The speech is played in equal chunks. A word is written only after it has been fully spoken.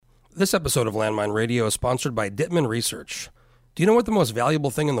This episode of Landmine Radio is sponsored by Dittman Research. Do you know what the most valuable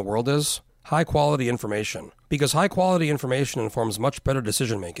thing in the world is? High-quality information. Because high-quality information informs much better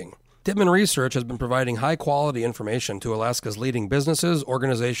decision-making. Dittman Research has been providing high-quality information to Alaska's leading businesses,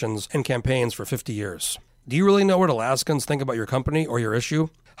 organizations, and campaigns for 50 years. Do you really know what Alaskans think about your company or your issue?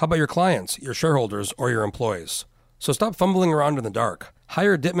 How about your clients, your shareholders, or your employees? So stop fumbling around in the dark.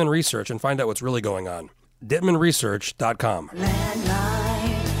 Hire Dittman Research and find out what's really going on. DittmanResearch.com.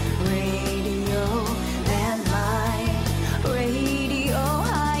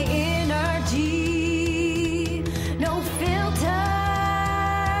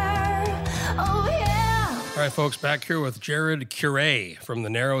 All right, folks, back here with Jared Curé from the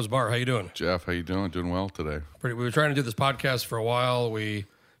Narrows Bar. How you doing? Jeff, how you doing? Doing well today. We were trying to do this podcast for a while. You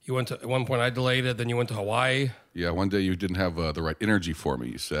went to, at one point I delayed it, then you went to Hawaii. Yeah, one day you didn't have the right energy for me,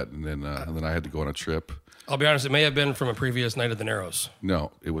 you said, and then I had to go on a trip. I'll be honest, it may have been from a previous night at the Narrows.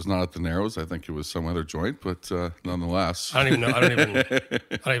 No, it was not at the Narrows. I think it was some other joint, but nonetheless. I don't even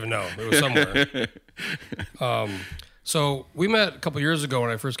know. It was somewhere. So we met a couple years ago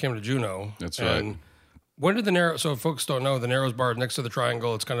when I first came to Juneau. That's right. When did the Narrows, so if folks don't know, the Narrows Bar next to the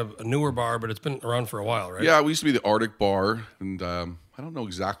Triangle, it's kind of a newer bar, but it's been around for a while, right? Yeah, we used to be the Arctic Bar, and I don't know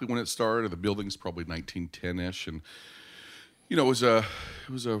exactly when it started. The building's probably 1910-ish, and it was a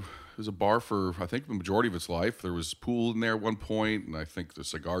bar for, I think, the majority of its life. There was pool in there at one point, and I think the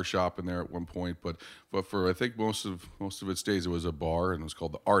cigar shop in there at one point. But for I think most of its days, it was a bar, and it was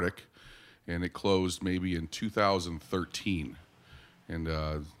called the Arctic, and it closed maybe in 2013. And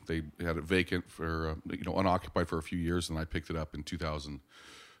they had it vacant for, unoccupied for a few years, and I picked it up in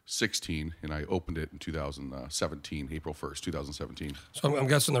 2016, and I opened it in 2017, April 1st, 2017. So I'm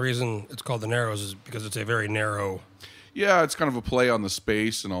guessing the reason it's called the Narrows is because it's a very narrow. Yeah, it's kind of a play on the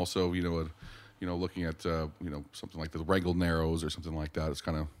space, and also, looking at, something like the Wrangell Narrows or something like that. It's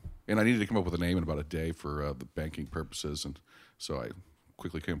kind of, and I needed to come up with a name in about a day for the banking purposes, and so I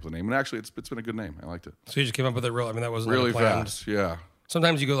quickly came up with a name, and actually it's been a good name. I liked it. So you just came up with it that wasn't really planned. Fast. Yeah.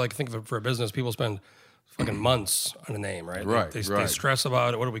 Sometimes you go think of it for a business, people spend fucking months on a name, right? Right. They stress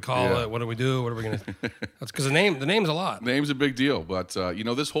about it. What do we call it? What do we do? What are we going to? That's because the name's a lot. The name's a big deal, but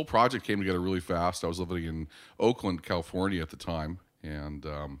this whole project came together really fast. I was living in Oakland, California at the time, and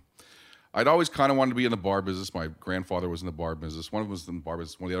I'd always kind of wanted to be in the bar business. My grandfather was in the bar business. One of them was in the bar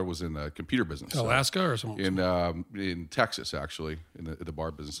business. One of the other was in the computer business. Alaska or something? In Texas, actually, in the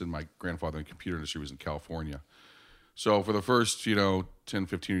bar business. And my grandfather in the computer industry was in California. So for the first, 10,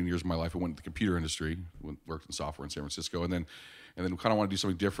 15 years of my life, I went into the computer industry, worked in software in San Francisco, and then kind of wanted to do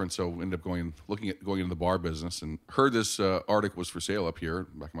something different. So ended up going into the bar business, and heard this Arctic was for sale up here,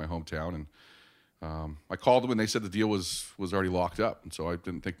 back in my hometown, and I called them, and they said the deal was already locked up, and so I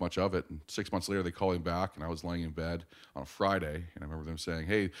didn't think much of it. And 6 months later, they called me back, and I was laying in bed on a Friday, and I remember them saying,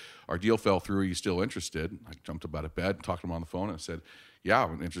 "Hey, our deal fell through. Are you still interested?" I jumped up out of bed, talked to them on the phone, and I said, "Yeah,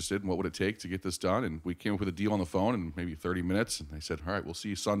 I'm interested. And what would it take to get this done?" And we came up with a deal on the phone in maybe 30 minutes, and they said, "All right, we'll see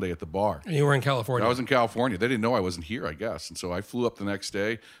you Sunday at the bar." And you were in California. I was in California. They didn't know I wasn't here, I guess, and so I flew up the next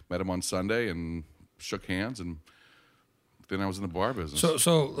day, met them on Sunday, and shook hands, and then I was in the bar business.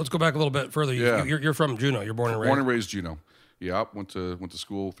 So let's go back a little bit further. Yeah. You're from Juneau. You're born and raised. Born and raised Juneau. Yeah, went to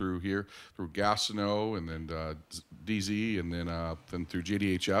school through Gastineau, and then DZ, and then through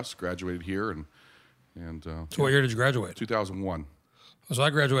JDHS. Graduated here, and So what year did you graduate? 2001. So I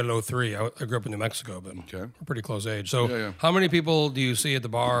graduated in 03. I grew up in New Mexico, but Okay. we're pretty close age. So Yeah. how many people do you see at the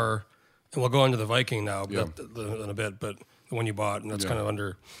bar? And we'll go into the Viking now in a bit, but the one you bought, and that's kind of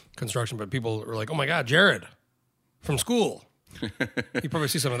under construction. But people are like, "Oh my God, Jared from school." You probably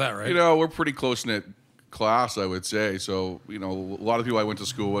see some of that, right? We're pretty close-knit class, I would say. So, a lot of people I went to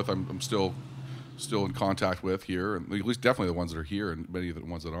school with, I'm still in contact with here, and at least definitely the ones that are here, and many of the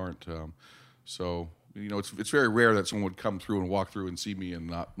ones that aren't. So, it's very rare that someone would come through and walk through and see me and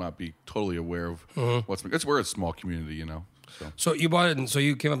not be totally aware of what's. It's we're a small community, So you bought it, and so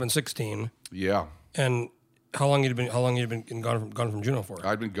you came up in 16. Yeah. And how long you been gone from Juneau for?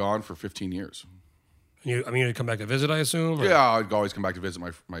 I'd been gone for 15 years. You'd come back to visit, I assume? Or? Yeah, I'd always come back to visit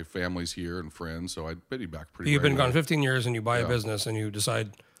my families here and friends, so I'd be back pretty You've been regularly. gone 15 years, and you buy a business, and you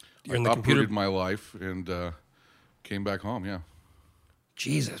decide you're in the uprooted computer. my life and came back home, yeah.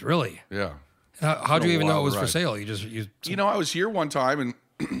 Jesus, really? Yeah. How'd you even know it was for ride. sale? I was here one time, and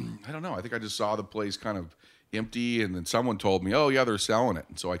I don't know. I think I just saw the place kind of empty, and then someone told me, "Oh yeah, they're selling it."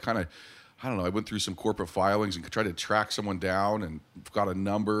 And so I went through some corporate filings and tried to track someone down, and got a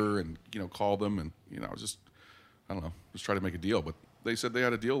number, and called them, and just try to make a deal. But they said they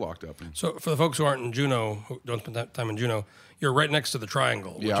had a deal locked up. And So for the folks who aren't in Juneau, who don't spend that time in Juneau, you're right next to the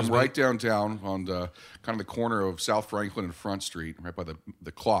Triangle. yeah, I'm right downtown on the kind of the corner of South Franklin and Front Street, right by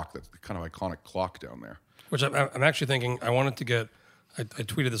the clock. That's the kind of iconic clock down there. Which I'm actually thinking I wanted to get. I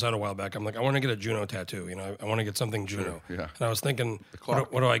tweeted this out a while back. I'm like, I want to get a Juneau tattoo. You know, I want to get something Juneau. yeah. And I was thinking,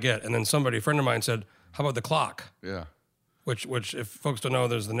 clock. What do I get? And then somebody, a friend of mine, said, "How about the clock?" Yeah. Which if folks don't know,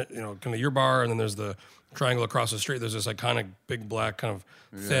 there's the kind of your bar, and then there's the Triangle across the street. There's this iconic big black kind of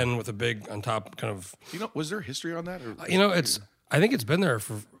thin with a big on top kind of. You know, was there history on that? Or I think it's been there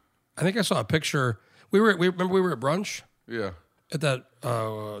for. I think I saw a picture. Remember we were at brunch yeah. at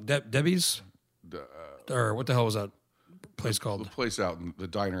that Debbie's, or what the hell was that place called? The place out in the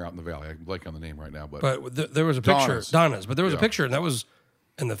diner out in the valley. I can blank on the name right now, but There was a picture, Donna's. But there was a picture, and that was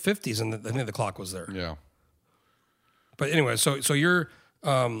in the 50s, and I think the clock was there. yeah. But anyway, so you're,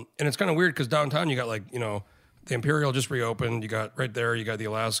 and it's kind of weird because downtown you got the Imperial just reopened. You got right there, you got the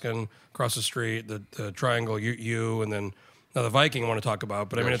Alaskan across the street, the Triangle, you, and then now the Viking I want to talk about.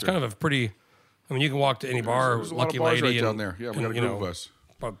 But I mean, it's kind of a pretty. I mean, you can walk to any bar, There's a Lucky lot of bars Lady, right down there. Yeah, we got a group of us.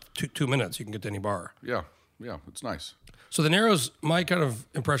 About 2 minutes, you can get to any bar. Yeah, it's nice. So the Narrows, my kind of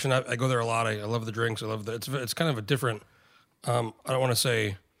impression, I go there a lot. I love the drinks. I love it's kind of a different. I don't want to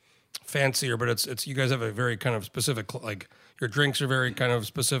say fancier, but it's you guys have a very kind of specific, like your drinks are very kind of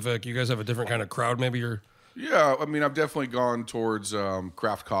specific. You guys have a different kind of crowd. Maybe you're. Yeah, I mean, I've definitely gone towards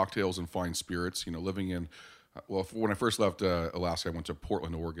craft cocktails and fine spirits. You know, living in. Well, when I first left Alaska, I went to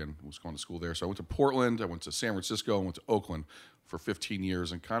Portland, Oregon. I was going to school there. So I went to Portland, I went to San Francisco, I went to Oakland for 15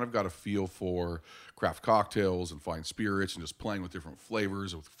 years and kind of got a feel for craft cocktails and fine spirits and just playing with different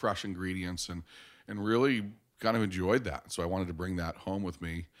flavors with fresh ingredients and really kind of enjoyed that. So I wanted to bring that home with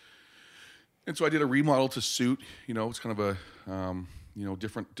me. And so I did a remodel to suit, it's kind of a,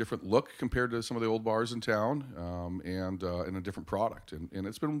 different look compared to some of the old bars in town, and a different product, and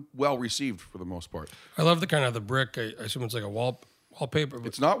it's been well received for the most part. I love the kind of the brick. I assume it's like a wallpaper.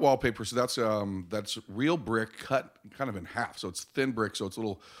 It's not wallpaper, so that's real brick cut kind of in half. So it's thin brick, so it's a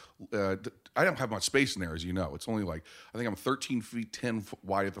little. I don't have much space in there, as you know. It's only like I think I'm 13 feet 10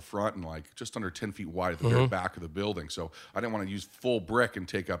 wide at the front and like just under 10 feet wide at the very back of the building. So I didn't want to use full brick and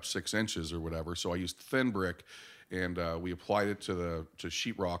take up 6 inches or whatever. So I used thin brick. And we applied it to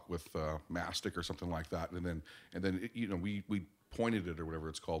sheetrock with mastic or something like that, and then we pointed it or whatever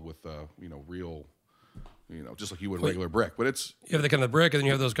it's called with real, just like you would regular brick. But it's you have the kind of brick, and then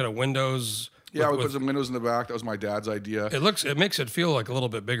you have those kind of windows. Yeah, we put some windows in the back. That was my dad's idea. It makes it feel like a little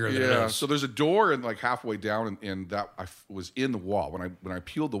bit bigger than it is. So there's a door and like halfway down, and that was in the wall. When I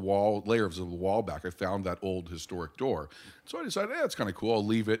peeled the layers of the wall back, I found that old historic door. So I decided, it's kind of cool. I'll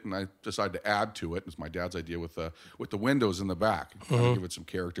leave it, and I decided to add to it. It's my dad's idea with the windows in the back, kind of give it some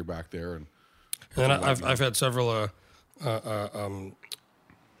character back there. And then I've had several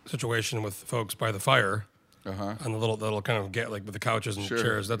situation with folks by the fire. On the little kind of get like with the couches and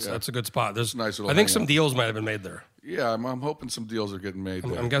chairs. That's a good spot. There's nice little. I think some deals might have been made there. Yeah, I'm hoping some deals are getting made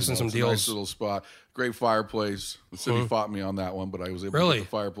there. I'm guessing some it's deals. A nice little spot. Great fireplace. The city fought me on that one, but I was able to get the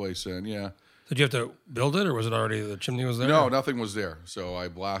fireplace in. Yeah. Did you have to build it, or was it already the chimney was there? No, nothing was there. So I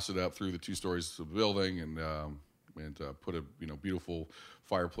blasted up through the 2 stories of the building and put a beautiful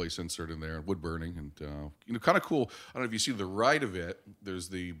fireplace insert in there, wood burning, and kind of cool. I don't know if you see to the right of it. There's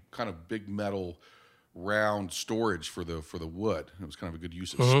the kind of big metal round storage for the wood. It was kind of a good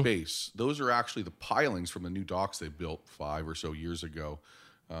use of space. Those are actually the pilings from the new docks they built 5 or so years ago.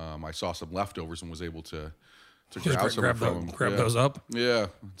 I saw some leftovers and was able to grab those up. Yeah,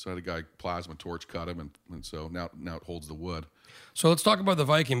 so I had a guy plasma torch cut them, and so now it holds the wood. So let's talk about the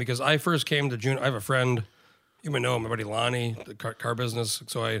Viking, because I first came to Juneau. I have a friend, you may know him, my buddy Lonnie, the car business.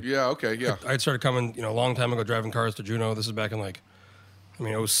 So I started coming a long time ago driving cars to Juneau. This is back in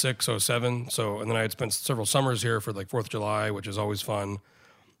 06, 07. So, and then I had spent several summers here for 4th of July, which is always fun.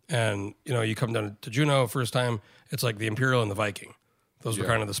 And, you come down to Juneau first time, it's like the Imperial and the Viking. Those were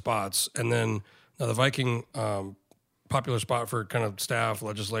kind of the spots. And then now the Viking, popular spot for kind of staff,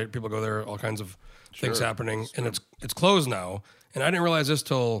 legislative, people go there, all kinds of things happening. And it's closed now. And I didn't realize this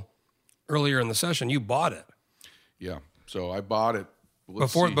till earlier in the session. You bought it. Yeah. So I bought it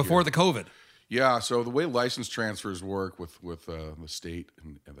before the COVID. Yeah, so the way license transfers work with the state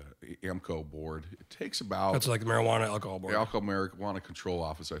and the AMCO board, it takes about... That's like the marijuana alcohol board. The alcohol marijuana control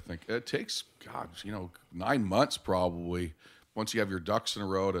office, I think. It takes, 9 months probably, once you have your ducks in a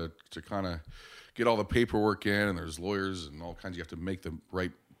row to kind of get all the paperwork in, and there's lawyers and all kinds. You have to make the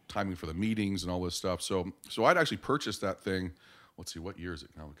right timing for the meetings and all this stuff. So I'd actually purchased that thing. Let's see, what year is it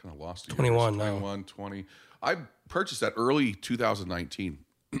now? We kind of lost it. 21 now. 21, 20. I purchased that early 2019.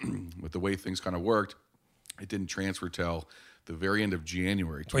 With the way things kind of worked, It didn't transfer till the very end of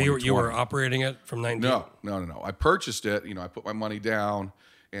January. But you were operating it from 19? No. I purchased it. I put my money down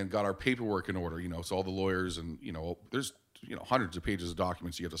and got our paperwork in order. So all the lawyers and there's hundreds of pages of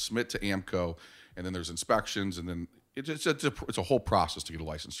documents you have to submit to AMCO, and then there's inspections, and then it's a whole process to get a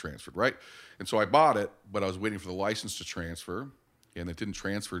license transferred, right? And so I bought it, but I was waiting for the license to transfer, and it didn't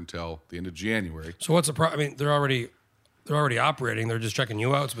transfer until the end of January. So what's the problem? I mean, they're already operating. They're just checking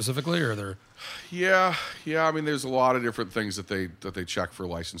you out specifically, or they're... Yeah. I mean, there's a lot of different things that they check for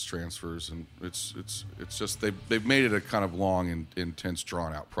license transfers, and it's just they've made it a kind of long and intense,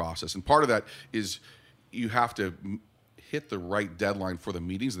 drawn out process. And part of that is you have to hit the right deadline for the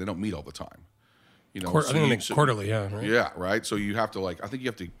meetings, and they don't meet all the time. I think they make quarterly, yeah. Right? Yeah, right. So you have to I think you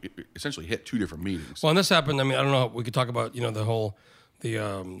have to essentially hit 2 different meetings. Well, and this happened. I mean, I don't know. We could talk about the whole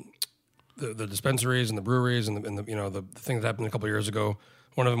the dispensaries and the breweries and the thing that happened a couple of years ago.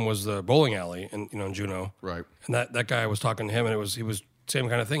 One of them was the bowling alley in Juneau. Right. And that guy, was talking to him, and he was same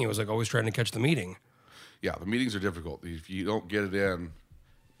kind of thing. He was like always trying to catch the meeting. Yeah, the meetings are difficult. If you don't get it in,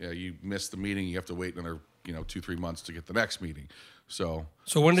 you miss the meeting. You have to wait another 2-3 months to get the next meeting. So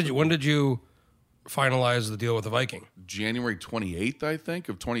when did you finalize the deal with the Viking? January 28th, I think,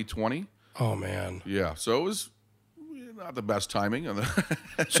 of 2020. Oh man. Yeah. So it was not the best timing.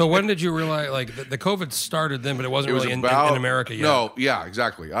 So when did you realize, like, the COVID started then, but it wasn't really in America yet? No, yeah,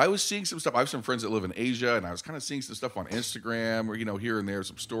 exactly. I was seeing some stuff. I have some friends that live in Asia, and I was kind of seeing some stuff on Instagram or, here and there,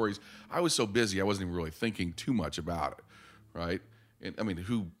 some stories. I was so busy, I wasn't even really thinking too much about it, right? And I mean,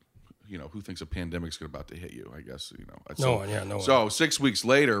 who thinks a pandemic's about to hit you, I guess, No one. So 6 weeks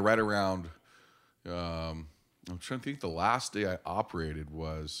later, right around, I'm trying to think, the last day I operated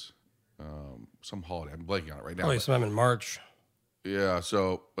was... some holiday. I'm blanking on it right now. Probably sometime in March. Yeah,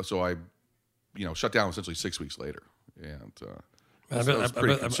 so I, shut down essentially 6 weeks later, and that was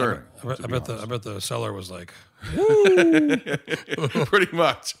pretty concerning. I bet the seller was like, pretty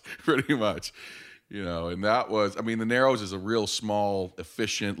much, and that was. I mean, the Narrows is a real small,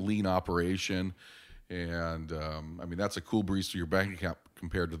 efficient, lean operation, and I mean that's a cool breeze to your bank account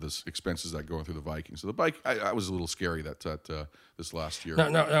compared to the expenses that going through the Viking. So the bike, I was a little scary that this last year.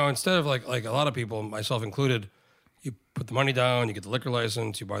 No. Instead of like a lot of people, myself included, you put the money down, you get the liquor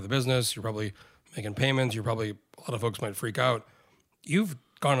license, you buy the business, you're probably making payments. A lot of folks might freak out. You've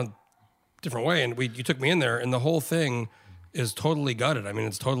gone a different way, and you took me in there, and the whole thing is totally gutted. I mean,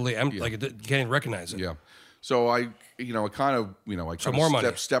 it's totally empty. Yeah. Like you can't even recognize it. Yeah. So I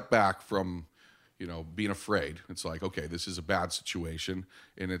step back from. Being afraid. It's like, okay, this is a bad situation,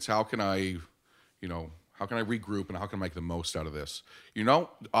 and it's how can I regroup and how can I make the most out of this? You don't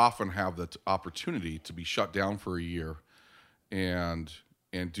often have the opportunity to be shut down for a year, and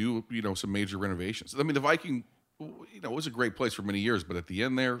do some major renovations. I mean, the Viking, was a great place for many years, but at the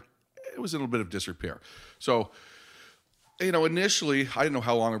end there, it was in a little bit of disrepair. So. Initially, I didn't know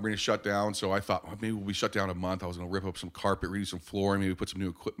how long we were going to shut down, so I thought, well, maybe we'll be shut down a month. I was going to rip up some carpet, redo some flooring, maybe put some new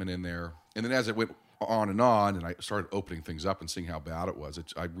equipment in there. And then as it went on, and I started opening things up and seeing how bad it was,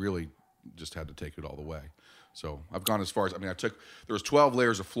 I really just had to take it all the way. So I've gone as far as, there was 12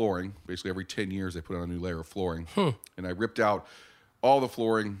 layers of flooring. Basically, every 10 years, they put on a new layer of flooring. And I ripped out all the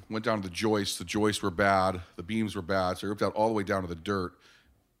flooring, went down to the joists. The joists were bad. The beams were bad. So I ripped out all the way down to the dirt,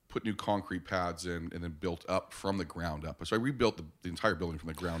 put new concrete pads in, and then built up from the ground up. So I rebuilt the entire building from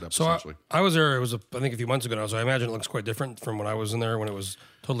the ground up, essentially. I was there, I think a few months ago now, so I imagine it looks quite different from when I was in there, when it was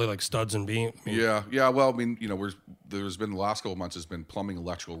totally like studs and beam. Yeah. Well, there's been the last couple of months has been plumbing,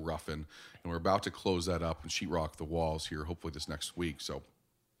 electrical, roughen, and we're about to close that up and sheetrock the walls here, hopefully this next week. So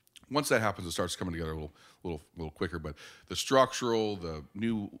once that happens, it starts coming together a little quicker. But the structural, the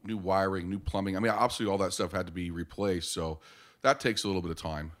new wiring, new plumbing, obviously all that stuff had to be replaced. So that takes a little bit of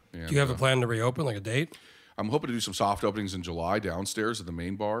time. And, do you have a plan to reopen, like a date? I'm hoping to do some soft openings in July downstairs at the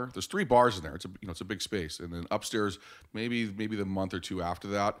main bar. There's 3 bars in there. It's a big space, and then upstairs maybe the month or 2 after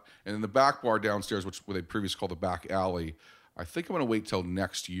that, and then the back bar downstairs, what they previously called the back alley. I think I'm going to wait till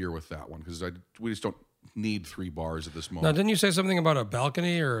next year with that one because we just don't need 3 bars at this moment. Now, didn't you say something about a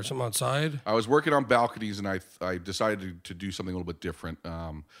balcony or something outside? I was working on balconies, and I decided to do something a little bit different.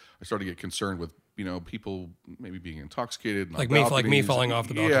 I started to get concerned with people maybe being intoxicated, like me falling off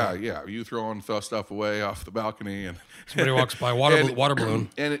the balcony. Yeah. You throwing stuff away off the balcony, and somebody walks by, water balloon,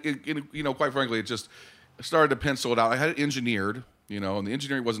 and it, quite frankly, it just started to pencil it out. I had it engineered, and the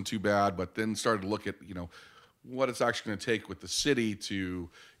engineering wasn't too bad, but then started to look at what it's actually going to take with the city to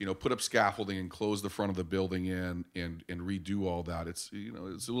put up scaffolding and close the front of the building in and redo all that. It's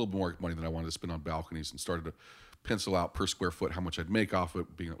it's a little more money than I wanted to spend on balconies, and started to pencil out per square foot how much I'd make off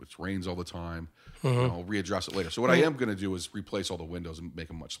it, being that it rains all the time. I'll readdress it later. So what I am going to do is replace all the windows and make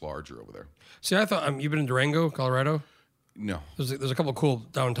them much larger over there. See, I thought you've been in Durango, Colorado. No. There's a couple of cool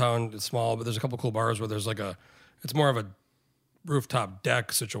downtown. It's small, but there's a couple of cool bars where there's it's more of a rooftop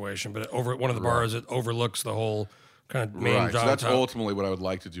deck situation. But over one of the bars, it overlooks the whole kind of main downtown. So that's ultimately what I would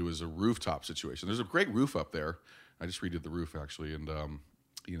like to do is a rooftop situation. There's a great roof up there. I just redid the roof actually, and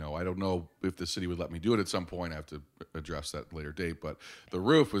I don't know if the city would let me do it at some point. I have to address that at a later date. But the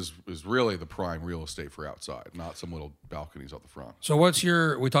roof is really the prime real estate for outside, not some little balconies out the front. So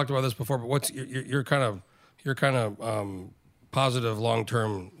we talked about this before, but what's your kind of positive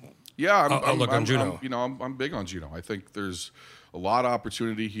long-term outlook on Juneau? I'm big on Juneau. I think there's a lot of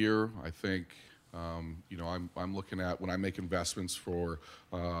opportunity here. I think I'm looking at when I make investments for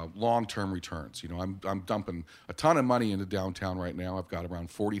long-term returns. I'm dumping a ton of money into downtown right now. I've got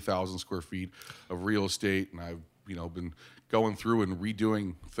around 40,000 square feet of real estate, and I've been going through and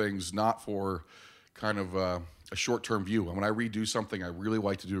redoing things not for kind of a short-term view. And when I redo something, I really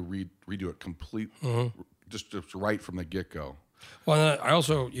like to redo it complete, just right from the get-go. Well,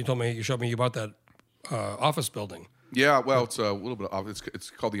 you told me, you showed me you bought that office building. Yeah, well, it's a little bit of, it's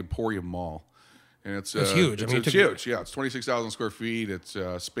called the Emporium Mall. And it's huge. It's huge. Yeah, it's 26,000 square feet. It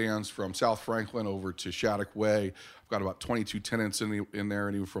spans from South Franklin over to Shattuck Way. I've got about 22 tenants in there,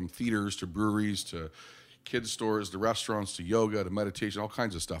 anywhere from theaters to breweries to kids stores to restaurants to yoga to meditation, all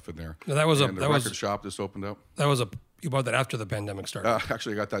kinds of stuff in there. Now, that was a record shop just opened up. You bought that after the pandemic started.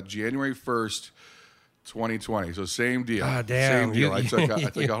 Actually, I got that January 1st, 2020. So same deal. Ah, damn. Same deal. I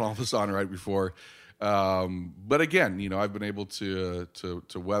took out all this on right before. But again, I've been able to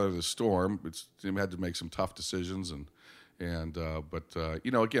weather the storm. I had to make some tough decisions, but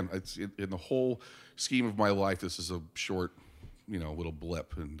again, it's in the whole scheme of my life. This is a short, little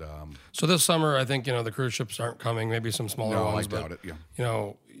blip. And so this summer, I think the cruise ships aren't coming. Maybe some smaller ones. I doubt it.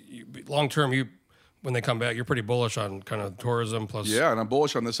 Yeah. Long term, when they come back, you're pretty bullish on kind of tourism plus. Yeah, and I'm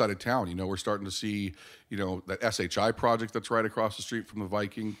bullish on this side of town. We're starting to see, that SHI project that's right across the street from the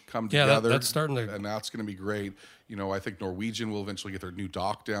Viking come together. Yeah, that's starting to. And that's going to be great. I think Norwegian will eventually get their new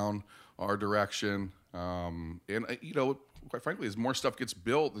dock down our direction. Quite frankly, as more stuff gets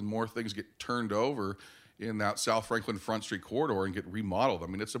built and more things get turned over in that South Franklin Front Street corridor and get remodeled. I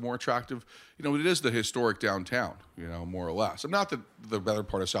mean, it's a more attractive, it is the historic downtown, more or less. And not that the better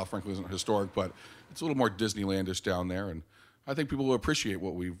part of South Franklin isn't historic, but it's a little more Disneylandish down there. And I think people will appreciate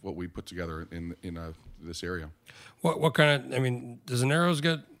what we put together in this area. What kind of, does the Narrows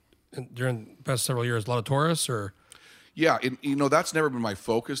get, during the past several years, a lot of tourists or? Yeah, that's never been my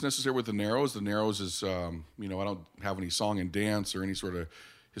focus necessarily with the Narrows. The Narrows is, I don't have any song and dance or any sort of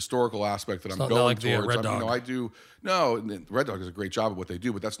historical aspect that I'm going like towards. The Red Dog. I do. No, and Red Dog does a great job at what they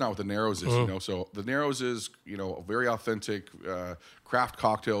do, but that's not what the Narrows is. So the Narrows is, a very authentic craft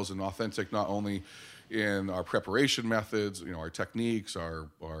cocktails and authentic not only in our preparation methods, our techniques, our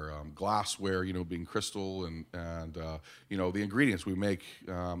glassware, being crystal and the ingredients we make.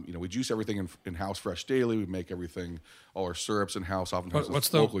 We juice everything in house fresh daily. We make everything, all our syrups in house.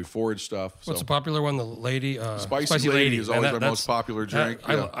 Oftentimes locally foraged stuff. What's the popular one? The Lady Spicy Lady is always our most popular drink.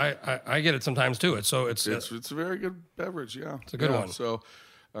 I get it sometimes too. It's a very good beverage. Yeah, it's a good one. So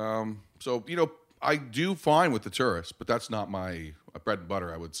I do fine with the tourists, but that's not my bread and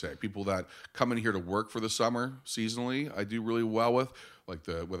butter, I would say. People that come in here to work for the summer seasonally, I do really well with,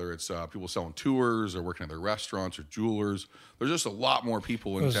 whether it's people selling tours or working at their restaurants or jewelers. There's just a lot more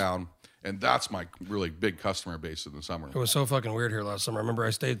people in town, and that's my really big customer base in the summer. It was so fucking weird here last summer. I remember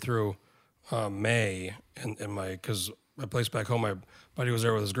I stayed through May, because my place back home, my buddy was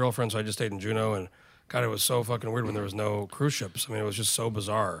there with his girlfriend, so I just stayed in Juneau, and God, it was so fucking weird when there was no cruise ships. It was just so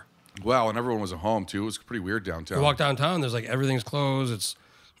bizarre. Wow, and everyone was at home too. It was pretty weird downtown. You walk downtown, there's everything's closed. It's,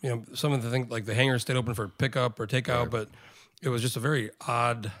 some of the things the hangars stayed open for pickup or takeout, right. But it was just a very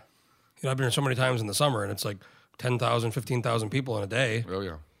odd. I've been here so many times in the summer, and it's 10,000, 15,000 people in a day. Oh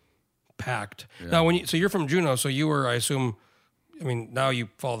yeah, packed. Yeah. Now, so you're from Juneau, so you were, I assume. Now you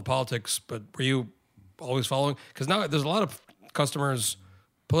follow the politics, but were you always following? Because now there's a lot of customers,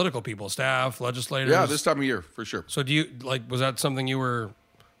 political people, staff, legislators. Yeah, this time of year for sure. So do you was that something you were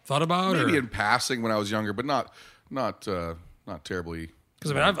thought about? Maybe in passing when I was younger, but not terribly.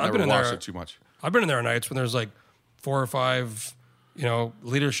 Because I've been in there too much. I've been in there on nights when there's 4 or 5,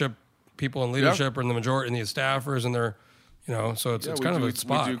 leadership people in leadership or in the majority and the staffers and they're, so it's kind of a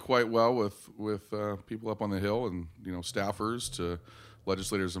spot. We do quite well with people up on the Hill and staffers to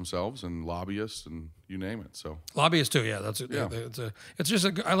legislators themselves and lobbyists and you name it. So lobbyists too, yeah. It's just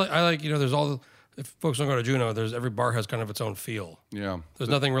I like there's all. If folks don't go to Juneau, every bar has kind of its own feel. Yeah. There's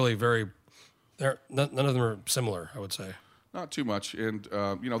nothing really very None of them are similar, I would say. Not too much. And,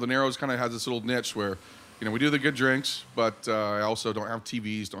 the Narrows kind of has this little niche where, we do the good drinks, but I also don't have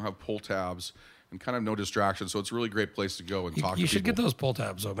TVs, don't have pull tabs, and kind of no distractions. So it's a really great place to go and talk to people. You should get those pull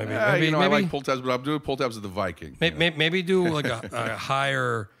tabs, though. Maybe, I like pull tabs, but I'm doing pull tabs at the Viking. Maybe do like a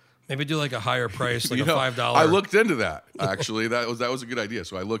higher... Maybe do like a higher price, like a $5. I looked into that, actually. That was a good idea.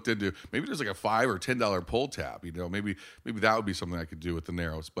 So I looked into maybe there's like a $5 or $10 pull tab. Maybe that would be something I could do with the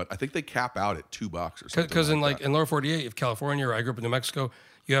Narrows. But I think they cap out at $2 or something. Because in lower 48 of California, or I grew up in New Mexico,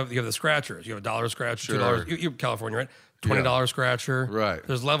 you have the scratchers. You have $1 scratcher, $2. You're California, right? $20 scratcher. Right.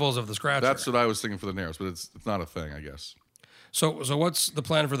 There's levels of the scratcher. That's what I was thinking for the Narrows, but it's not a thing, I guess. So what's the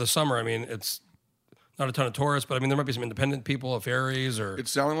plan for the summer? I mean, it's not a ton of tourists, but I mean, there might be some independent people at ferries or... It's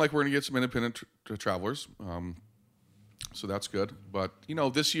sounding like we're going to get some independent travelers. So that's good. But,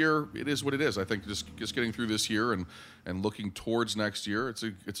 this year, it is what it is. I think just getting through this year and looking towards next year,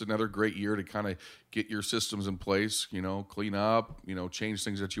 it's another great year to kind of get your systems in place, clean up, change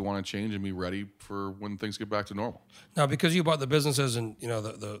things that you want to change and be ready for when things get back to normal. Now, because you bought the businesses and,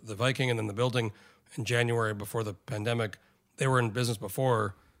 the Viking and then the building in January before the pandemic, they were in business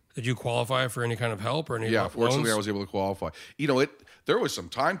before. Did you qualify for any kind of help or any loans? Fortunately, I was able to qualify. There was some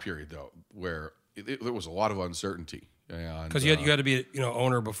time period, though, where there was a lot of uncertainty. Because you had to be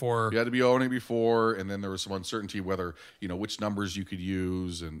owner before. You had to be owning before, and then there was some uncertainty whether, which numbers you could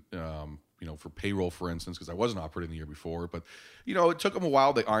use and, for payroll, for instance, because I wasn't operating the year before. But, it took them a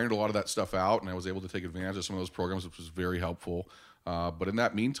while. They ironed a lot of that stuff out, and I was able to take advantage of some of those programs, which was very helpful. But in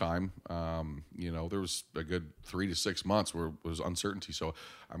that meantime, there was a good 3 to 6 months where it was uncertainty. So,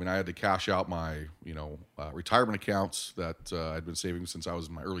 I had to cash out my, retirement accounts that I'd been saving since I was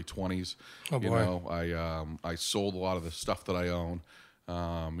in my early 20s. Oh, boy. I sold a lot of the stuff that I own.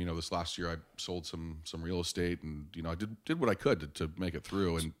 This last year I sold some real estate and, I did what I could to make it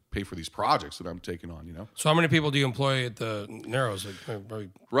through and pay for these projects that I'm taking on, So how many people do you employ at the Narrows?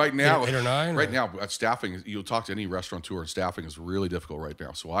 Right now, 8 or 9? Right now, staffing, you'll talk to any restaurateur and staffing is really difficult right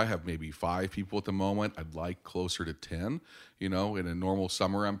now. So I have maybe 5 people at the moment. I'd like closer to 10, in a normal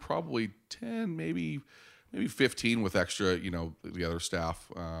summer. I'm probably 10, maybe 15 with extra, the other staff.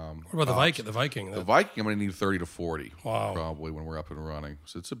 What about the Viking? The Viking, I'm going to need 30 to 40 probably when we're up and running.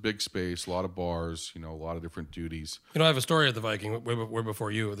 So it's a big space, a lot of bars, a lot of different duties. I have a story at the Viking way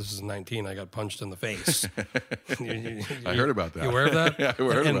before you. This is 19. I got punched in the face. I heard about that. You aware of that? Yeah, I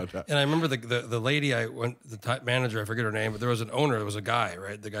heard about that. And I remember the lady the manager, I forget her name, but there was an owner. There was a guy,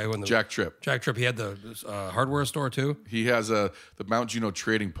 right? The guy who Jack Tripp. Jack Tripp. He had the hardware store too. He has the Mount Juno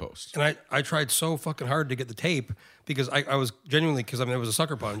Trading Post. And I tried so fucking hard to get the tape because I was genuinely, because it was a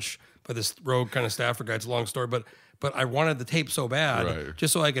sucker punch by this rogue kind of staffer guy. It's a long story, but I wanted the tape so bad,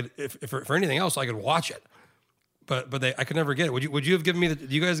 just so I could, if for anything else, I could watch it. But I could never get it. Would you have given me do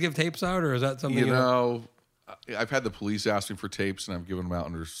you guys give tapes out, or is that something I've had the police ask me for tapes, and I've given them out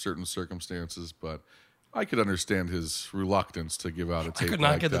under certain circumstances, but I could understand his reluctance to give out a tape. I could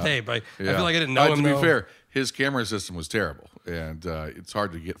not get the tape. I feel like I didn't know him. To be fair, his camera system was terrible, and it's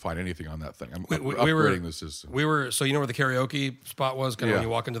hard to find anything on that thing. I'm upgrading the system. We were, so you know where the karaoke spot was? Kind of when you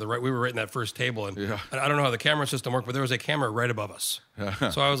walk into the right. We were right in that first table, and I don't know how the camera system worked, but there was a camera right above us.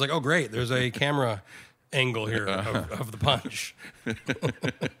 So I was like, oh great, there's a camera angle here of the punch.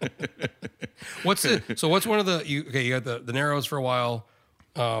 What's one of the you got the Narrows for a while.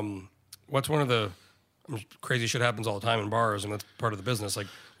 What's one of the crazy shit happens all the time in bars, and that's part of the business. Like,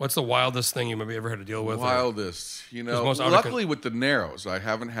 what's the wildest thing you maybe ever had to deal with? Wildest, luckily with the Narrows, I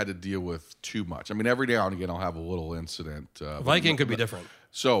haven't had to deal with too much. I mean, every now and again, I'll have a little incident. Viking could be different.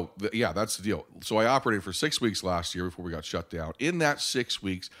 So, that's the deal. So I operated for 6 weeks last year before we got shut down. In that 6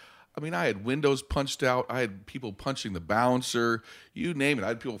 weeks, I had windows punched out. I had people punching the bouncer. You name it. I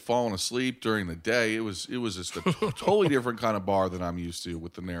had people falling asleep during the day. It was just a totally different kind of bar than I'm used to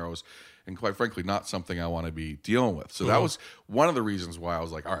with the Narrows. And quite frankly, not something I want to be dealing with. So that was one of the reasons why I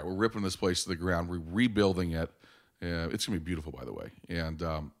was like, all right, we're ripping this place to the ground. We're rebuilding it. It's going to be beautiful, by the way. And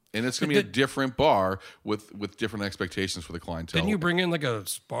it's going to be a different bar with different expectations for the clientele. Didn't you bring in like a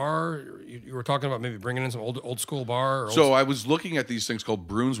bar? You were talking about maybe bringing in some old school bar? I was looking at these things called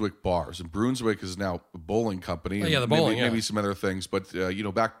Brunswick bars. And Brunswick is now a bowling company. Oh, yeah, the bowling, maybe some other things. But,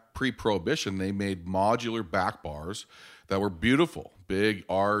 back pre-Prohibition, they made modular back bars that were beautiful, big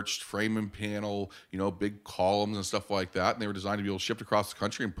arched frame and panel, big columns and stuff like that. And they were designed to be able to shipped across the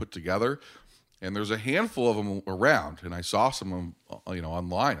country and put together. And there's a handful of them around. And I saw some of them,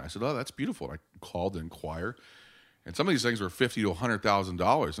 online. I said, oh, that's beautiful. And I called to inquire. And some of these things were $50,000 to $100,000.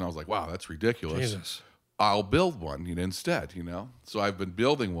 And I was like, wow, that's ridiculous. Jesus. I'll build one instead, So I've been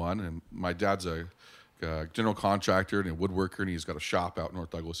building one. And my dad's a general contractor and a woodworker. And he's got a shop out in North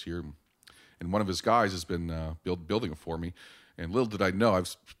Douglas here. and one of his guys has been building it for me. And little did I know, I've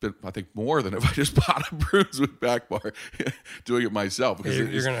spent, I think, more than if I just bought a Brunswick back bar doing it myself, because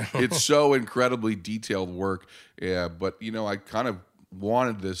it's so incredibly detailed work. Yeah, but I kind of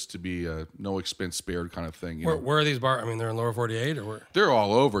wanted this to be a no expense spared kind of thing. Where are these bars? I mean, they're in lower 48 or where? They're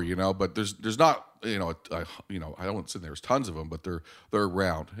all over, but there's not, I don't say there's tons of them, but they're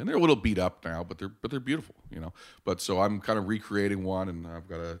around, and they're a little beat up now, but they're beautiful, But so I'm kind of recreating one, and I've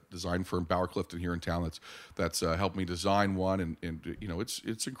got a design firm, Bauer Clifton, here in town that's helped me design one, and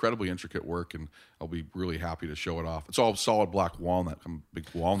it's incredibly intricate work, and I'll be really happy to show it off. It's all solid black walnut. I'm a big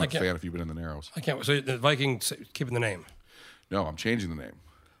walnut fan. If you've been in the Narrows, I can't. So the Vikings keeping the name. No, I'm changing the name.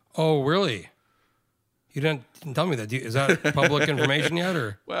 Oh, really? You didn't tell me that. Is that public information yet,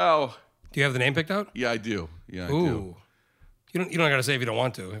 or? Well, do you have the name picked out? Yeah, I do. Yeah, I Ooh. do. You don't got to say if you don't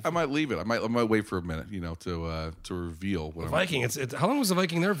want to. I might leave it. I might wait for a minute, to reveal what the Viking. How long was the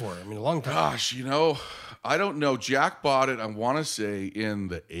Viking there for? I mean, a long time. Gosh, I don't know. Jack bought it, I want to say, in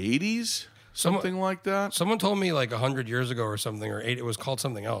the 80s, something like that. Someone told me like 100 years ago or something, or it was called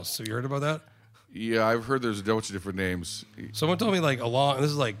something else. Have you heard about that? Yeah, I've heard there's a bunch of different names. Someone told me this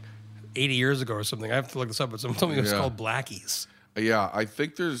is like 80 years ago or something. I have to look this up, but someone told me it was called Blackies. Yeah, I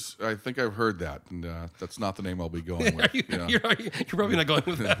think I've heard that, and that's not the name I'll be going with. You're probably not going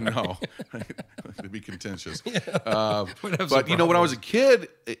with that. No, it'd be contentious. Yeah. But when I was a kid,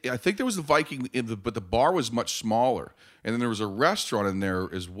 I think there was a Viking but the bar was much smaller, and then there was a restaurant in there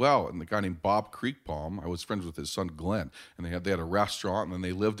as well. And the guy named Bob Creekbaum, I was friends with his son Glenn, and they had a restaurant, and then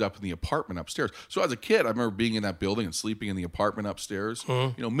they lived up in the apartment upstairs. So as a kid, I remember being in that building and sleeping in the apartment upstairs.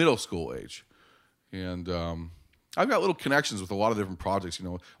 Mm-hmm. Middle school age, and I've got little connections with a lot of different projects,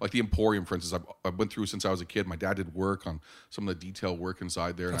 like the Emporium, for instance. I've went through since I was a kid. My dad did work on some of the detail work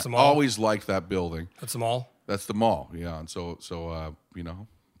inside there. That's and the I mall? always liked that building. That's the mall? That's the mall, yeah. And so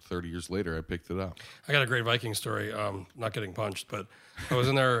 30 years later, I picked it up. I got a great Viking story, not getting punched, but I was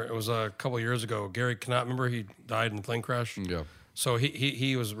in there, it was a couple of years ago. Gary Knott, remember he died in the plane crash? Yeah. So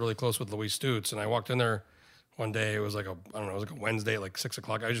he was really close with Louis Stutz, and I walked in there one day. It was like a Wednesday at like 6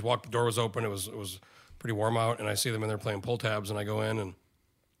 o'clock. I just walked, the door was open. It was pretty warm out, and I see them in there playing pull tabs, and I go in, and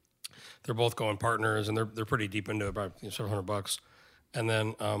they're both going partners, and they're pretty deep into it, about several $700. And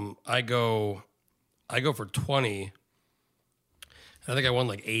then I go for 20, and I think I won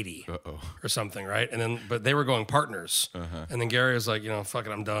like 80 or something, right? And then, but they were going partners, and then Gary was like, fuck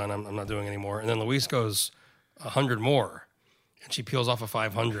it, I'm done. I'm not doing anymore. And then Louise goes 100 more. And she peels off a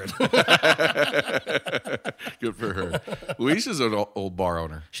 500. Good for her. Louise is an old bar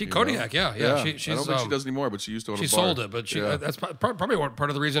owner. Kodiak, yeah. She's, I don't think she does anymore, but she used to own a bar. She sold it, but that's probably part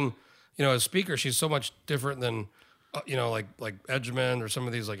of the reason, as speaker, she's so much different than, like Edgemond or some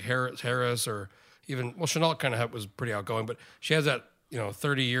of these like Harris or even, Chanel kind of was pretty outgoing, but she has that,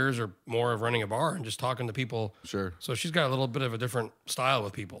 30 years or more of running a bar and just talking to people. Sure. So she's got a little bit of a different style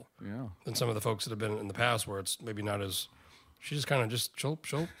with people than some of the folks that have been in the past, where it's maybe not as... She just kind of she'll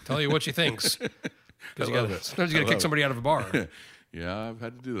tell you what she thinks. Sometimes you got to kick somebody out of a bar. Yeah, I've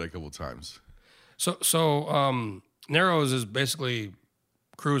had to do that a couple of times. So Narrows is basically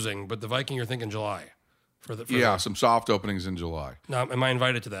cruising, but the Viking, you're thinking July. Some soft openings in July. Now, am I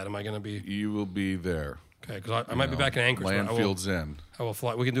invited to that? Am I going to be? You will be there. Okay, because I might be back in Anchorage. Landfield's in. I will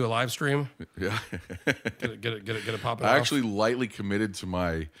fly. We can do a live stream. Yeah. get it popping. I actually lightly committed to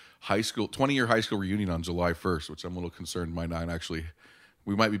my 20-year high school reunion on July 1st, which I'm a little concerned might not actually.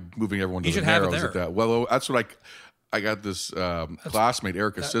 We might be moving everyone to the Narrows at that. Well, that's what I got this classmate,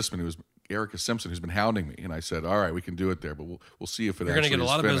 Erica Simpson, who's been hounding me, and I said, "All right, we can do it there, but we'll see if it." You're going to get a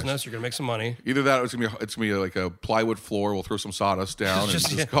lot of business. You're going to make some money. Either that, or it's going to be like a plywood floor. We'll throw some sawdust down and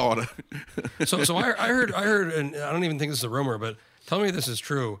just call it. So I heard, and I don't even think this is a rumor, but tell me if this is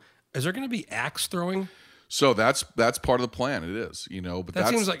true. Is there going to be axe throwing? So that's part of the plan. It is, But that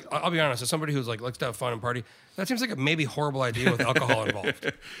seems like, I'll be honest, as somebody who's like likes to have fun and party, that seems like a maybe horrible idea with alcohol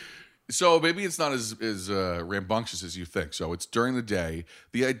involved. So maybe it's not as rambunctious as you think. So it's during the day.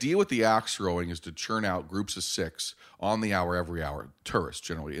 The idea with the axe throwing is to churn out groups of 6 on the hour, every hour, tourists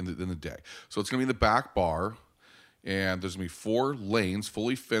generally in the day. So it's going to be in the back bar, and there's going to be 4 lanes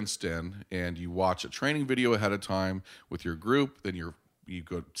fully fenced in, and you watch a training video ahead of time with your group. Then you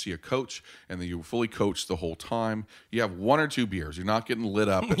go see a coach, and then you fully coach the whole time. You have 1 or 2 beers. You're not getting lit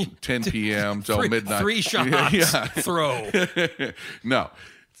up at 10 p.m. till midnight. 3 shots. Throw. No.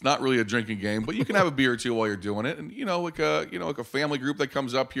 It's not really a drinking game, but you can have a beer or 2 while you're doing it. And like a family group that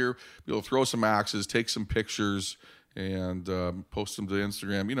comes up here, you'll throw some axes, take some pictures, and post them to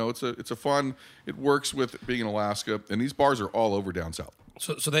Instagram. It's a fun. It works with being in Alaska, and these bars are all over down south.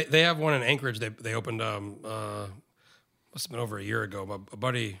 So they have one in Anchorage. They opened must have been over a year ago. A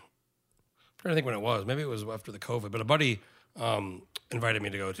buddy trying to think when it was. Maybe it was after the COVID, but a buddy invited me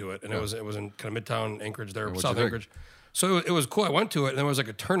to go to it, and it was in kind of Midtown Anchorage there, South Anchorage. So it was cool. I went to it, and there was like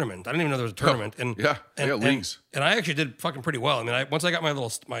a tournament. I didn't even know there was a tournament. And leagues. And I actually did fucking pretty well. I mean, once I got my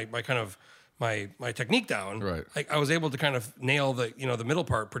little my technique down, right. I was able to kind of nail the the middle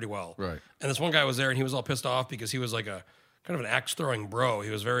part pretty well. Right. And this one guy was there, and he was all pissed off because he was like a kind of an axe throwing bro. He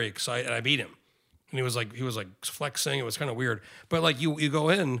was very excited, and I beat him. And he was like flexing. It was kind of weird. But like you go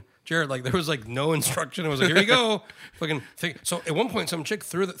in, Jared, like there was like no instruction. It was like, here you go. Fucking thing. So at one point some chick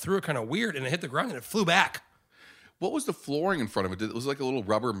threw it kind of weird and it hit the ground and it flew back. What was the flooring in front of it? It was like a little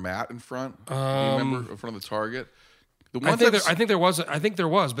rubber mat in front. Do you remember in front of the target? I think there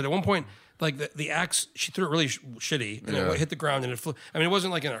was, but at one point, like the axe, she threw it really shitty and it hit the ground and it flew. I mean, it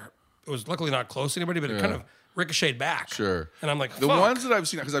wasn't like it was luckily not close to anybody, but it kind of ricocheted back. Sure. And I'm like, the ones that I've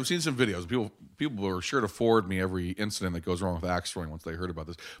seen, because I've seen some videos, people are sure to forward me every incident that goes wrong with axe throwing once they heard about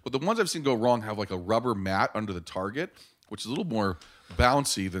this. But the ones I've seen go wrong have like a rubber mat under the target, which is a little more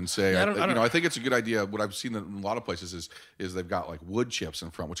bouncy than say. I think it's a good idea. What I've seen in a lot of places is they've got like wood chips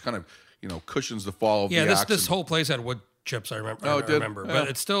in front, which kind of cushions the fall of the axe. This whole place had wood chips. I remember. I remember, but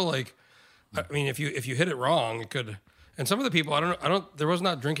it's still like, I mean, if you hit it wrong, it could. And some of the people, I don't. There was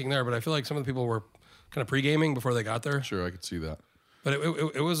not drinking there, but I feel like some of the people were kind of pre-gaming before they got there. Sure, I could see that. But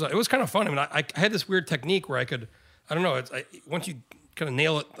it was kind of fun. I mean, I had this weird technique where I could, I don't know, once you kind of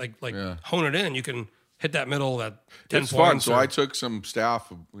nail it, like hone it in, you can hit that middle, that 10 it's points. Fun. So I took some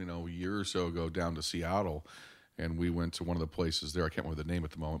staff, a year or so ago down to Seattle, and we went to one of the places there. I can't remember the name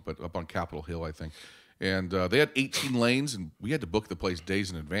at the moment, but up on Capitol Hill, I think. And they had 18 lanes, and we had to book the place days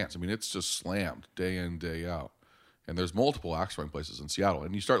in advance. I mean, it's just slammed day in, day out. And there's multiple axe throwing places in Seattle.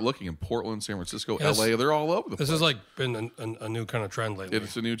 And you start looking in Portland, San Francisco, LA, they're all over the place. This has like been a new kind of trend lately.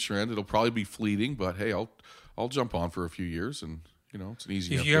 It's a new trend. It'll probably be fleeting, but hey, I'll jump on for a few years, and it's an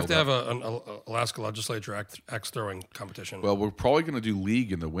easy. You have to have an Alaska legislature axe throwing competition. Well, we're probably going to do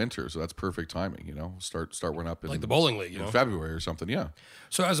league in the winter, so that's perfect timing. Start one up in like the bowling league, in February or something. Yeah.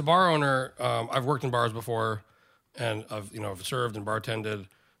 So as a bar owner, I've worked in bars before, and I've served and bartended.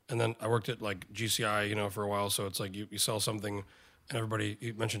 And then I worked at like GCI, for a while. So it's like you sell something, and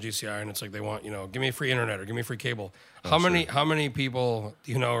you mention GCI, and it's like they want, give me free internet or give me free cable. How many people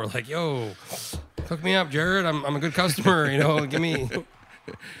do you know are like, yo, hook me up, Jared? I'm a good customer. Give me.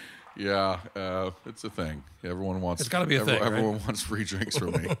 Yeah, it's a thing. Everyone wants. It's got to be a thing. Everyone wants free drinks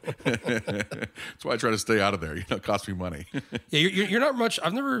from me. That's why I try to stay out of there. It costs me money. Yeah, you're not much.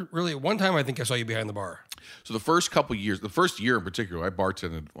 I've never really. One time I think I saw you behind the bar. So the first couple years, the first year in particular, I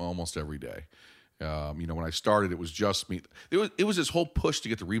bartended almost every day. When I started, it was just me. It was this whole push to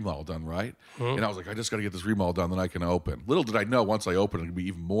get the remodel done, right? Mm-hmm. And I was like, I just got to get this remodel done, then I can open. Little did I know, once I opened, it would be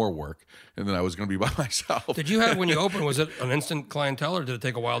even more work, and then I was going to be by myself. Did you have, when you opened, was it an instant clientele, or did it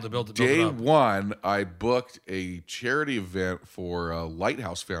take a while to build it up? Day one, I booked a charity event for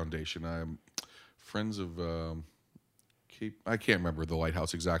Lighthouse Foundation. I'm friends of I can't remember the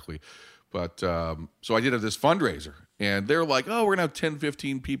Lighthouse exactly. But so I did this fundraiser, and they're like, oh, we're going to have 10,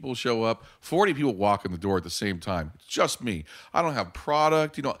 15 people show up. 40 people walk in the door at the same time. It's just me. I don't have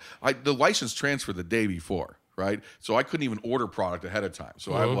product. The license transferred the day before, right? So I couldn't even order product ahead of time.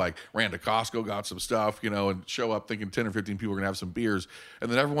 So I ran to Costco, got some stuff, and show up thinking 10 or 15 people are going to have some beers.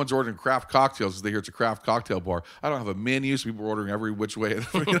 And then everyone's ordering craft cocktails because they hear it's a craft cocktail bar. I don't have a menu, so people are ordering every which way.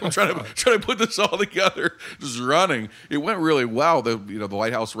 Trying to put this all together, just running. It went really well. The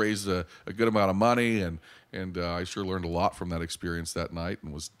Lighthouse raised a good amount of money, and I sure learned a lot from that experience that night,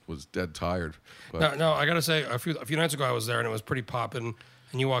 and was dead tired. But no, I got to say, a few nights ago I was there, and it was pretty popping.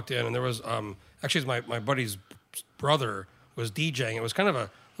 And you walked in, and there was actually my buddy's brother was DJing. It was kind of a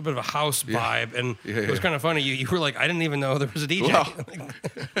bit of a house vibe, and it was kind of funny. You were like, I didn't even know there was a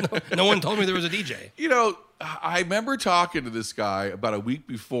DJ. Well, no one told me there was a DJ. I remember talking to this guy about a week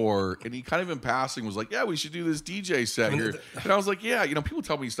before, and he kind of in passing was like, yeah, we should do this DJ set here. And I was like, yeah, people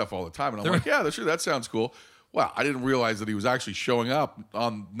tell me stuff all the time. And I'm like, yeah, sure, that sounds cool. Well, I didn't realize that he was actually showing up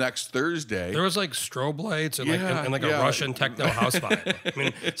on next Thursday. There was like strobe lights and like a Russian techno house vibe. I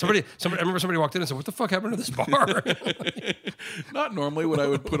mean, I remember somebody walked in and said, "What the fuck happened to this bar?" Not normally what I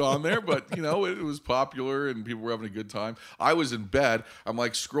would put on there, but it was popular and people were having a good time. I was in bed. I'm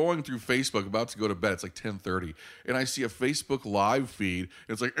like scrolling through Facebook, about to go to bed. It's like 10:30, and I see a Facebook live feed.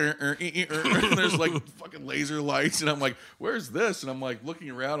 And it's like, and there's like fucking laser lights, and I'm like, "Where's this?" And I'm like looking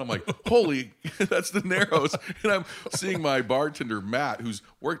around. I'm like, "Holy, that's the Narrows." And I'm seeing my bartender, Matt, who's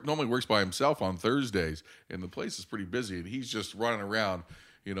normally works by himself on Thursdays, and the place is pretty busy, and he's just running around,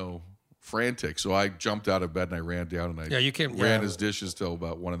 frantic. So I jumped out of bed and I ran down and ran his dishes till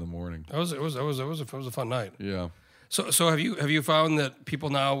about 1 a.m. It was a fun night. Yeah. So have you found that people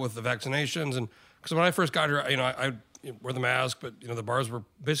now with the vaccinations, and because when I first got here, I wear the mask, but the bars were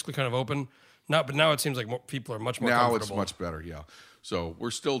basically kind of open. But now it seems like people are much more Now comfortable. it's much better, yeah. So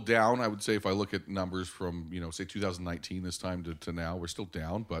we're still down. I would say if I look at numbers from say 2019 this time to now, we're still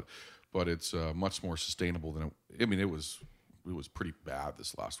down, but it's much more sustainable than it was pretty bad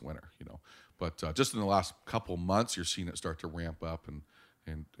this last winter, But just in the last couple months, you're seeing it start to ramp up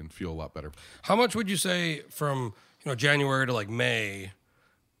and feel a lot better. How much would you say from January to like May?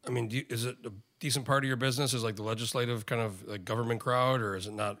 I mean, is it a decent part of your business? Is like the legislative kind of like government crowd, or is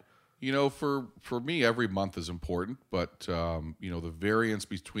it not? For me, every month is important, but the variance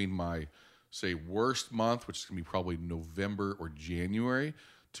between my say worst month, which is going to be probably November or January,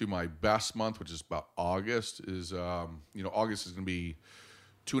 to my best month, which is about August, is August is going to be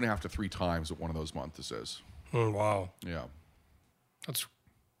 2.5 to 3 times what one of those months is. Wow. Yeah. That's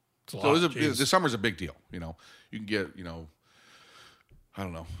a lot. So the summer's a big deal. You can get I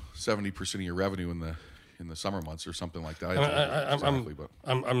don't know 70% of your revenue in the summer months or something like that.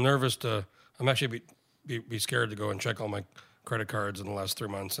 I'm nervous to. I'm actually be scared to go and check all my credit cards in the last 3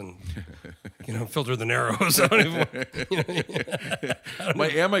 months and filter the narrows. I don't even, my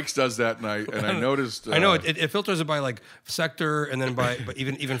Amex does that, and I noticed. I know it filters it by like sector and then but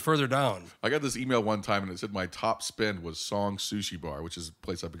even further down. I got this email one time and it said my top spend was Song Sushi Bar, which is a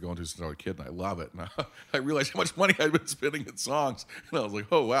place I've been going to since I was a kid, and I love it. And I realized how much money I'd been spending at Songs, and I was like,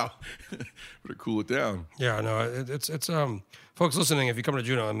 oh wow, better cool it down. Yeah, no, it's folks listening. If you come to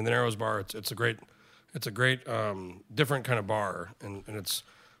Juneau, I mean the Narrows Bar, it's a great different kind of bar, and it's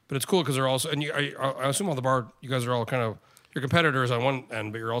cool because they're also, and I assume all the bar, you guys are all kind of your competitors on one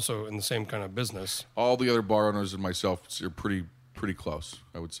end, but you're also in the same kind of business. All the other bar owners and myself are pretty close,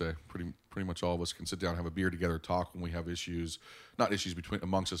 I would say. Pretty much all of us can sit down, have a beer together, talk when we have issues, not issues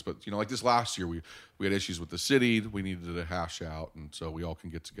amongst us, but like this last year we had issues with the city we needed to hash out, and so we all can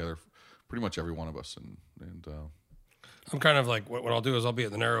get together, pretty much every one of us, and I'm kind of like, what I'll do is I'll be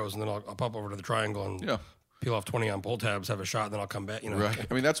at the Narrows, and then I'll pop over to the Triangle and peel off 20 on pull tabs, have a shot, and then I'll come back. Right.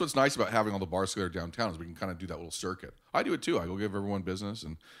 I mean, that's what's nice about having all the bars together downtown is we can kind of do that little circuit. I do it too. I go give everyone business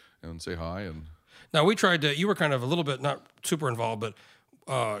and say hi. And now we tried to. You were kind of a little bit not super involved, but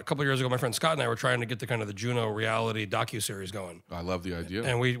a couple of years ago, my friend Scott and I were trying to get the kind of the Juneau reality docu-series going. I love the idea.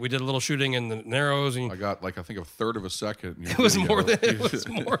 And we did a little shooting in the Narrows. And I got I think a third of a second. It was more than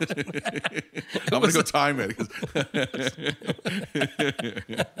that. I'm going to go time it.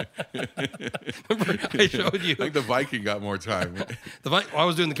 Remember I showed you. I think the Viking got more time. I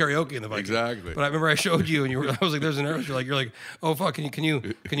was doing the karaoke in the Viking. Exactly. But I remember I showed you, and I was like, "There's an arrow." You're like, "Oh fuck! Can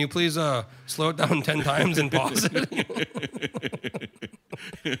you please slow it down 10 times and pause it?"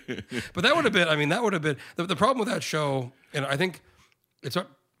 But that would have been. The problem with that show, and I think it's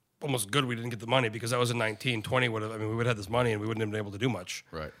almost good we didn't get the money because that was in 1920. We would have had this money and we wouldn't have been able to do much.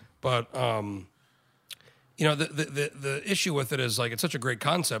 Right. But the issue with it is like it's such a great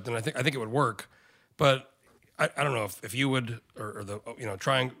concept, and I think it would work, but I don't know if you would or the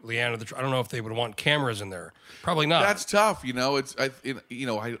trying Leanne. I don't know if they would want cameras in there. Probably not. That's tough. I don't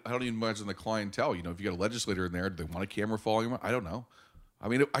even imagine the clientele. If you got a legislator in there, do they want a camera following them? I don't know. I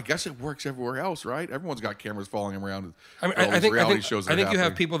mean, I guess it works everywhere else, right? Everyone's got cameras following them around. I think you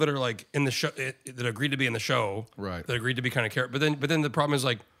have people that are like in the show that agreed to be in the show, right? That agreed to be kind of but then the problem is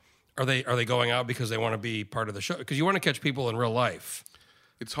like, are they going out because they want to be part of the show? Because you want to catch people in real life.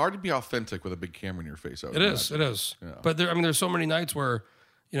 It's hard to be authentic with a big camera in your face. It is. Yeah. But there's so many nights where,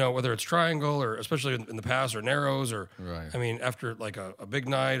 whether it's Triangle or especially in the past or Narrows or, right. I mean, after like a big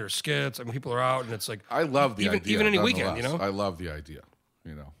night or skits, I mean, people are out and it's like, I love the idea. Even any weekend, I love the idea.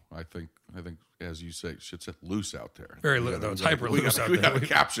 I think, as you say, shit's loose out there. Very loose. It's hyper loose out there. We got to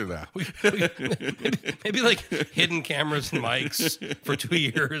capture that. Maybe like hidden cameras and mics for 2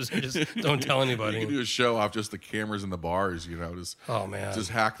 years and just don't tell anybody. You can do a show off just the cameras in the bars, oh man,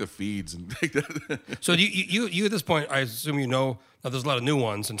 just hack the feeds and take that. So you at this point, I assume now there's a lot of new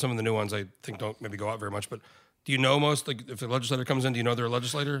ones, and some of the new ones I think don't maybe go out very much, but do you know most, like if the legislator comes in, do you know they're a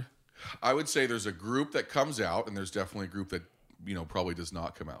legislator? I would say there's a group that comes out, and there's definitely a group that probably does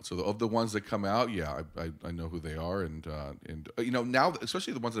not come out. So of the ones that come out, yeah, I know who they are, and now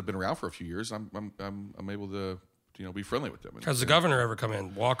especially the ones that have been around for a few years, I'm able to be friendly with them. Has the governor ever come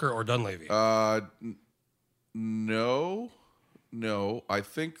in, Walker or Dunleavy? No. I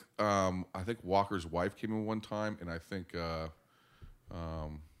think Walker's wife came in one time, and I think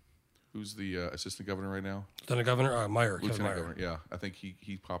who's the assistant governor right now? Lieutenant Governor Meyer. Lieutenant Governor, yeah. I think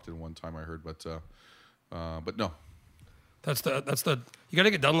he popped in one time. I heard, but no. That's the you got to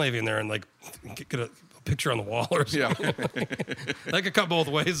get Dunleavy in there and like get a picture on the wall or something. Yeah. That could cut both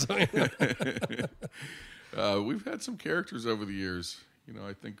ways. We've had some characters over the years.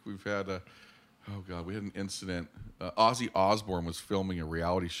 I think we've had we had an incident. Ozzy Osbourne was filming a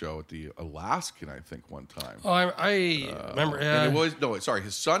reality show at the Alaskan, I think, one time. Oh, I remember. Yeah. And it was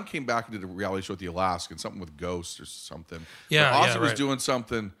his son came back and did a reality show at the Alaskan, something with ghosts or something. Yeah, but Ozzy was right. doing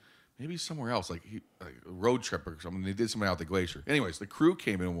something, maybe somewhere else, like a road trip or something. They did something out at the glacier. Anyways, the crew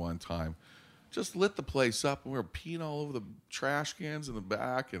came in one time, just lit the place up, and we were peeing all over the trash cans in the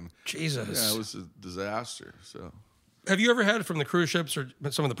back, and Jesus. yeah, it was a disaster. So. Have you ever had from the cruise ships or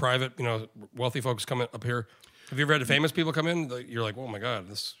some of the private, wealthy folks come up here? Have you ever had famous people come in? You're like, oh my God,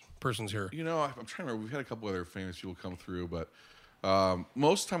 this person's here. I'm trying to remember. We've had a couple other famous people come through, but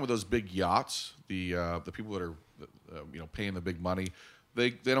most of the time with those big yachts, the people that are paying the big money,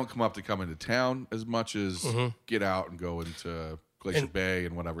 they don't come up to come into town as much as get out and go into Glacier Bay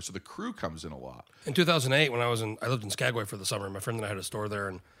and whatever. So the crew comes in a lot. In 2008, when I lived in Skagway for the summer. My friend and I had a store there,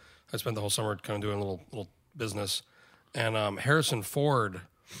 and I spent the whole summer kind of doing a little business. And Harrison Ford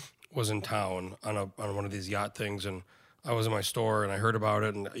was in town on one of these yacht things, and I was in my store and I heard about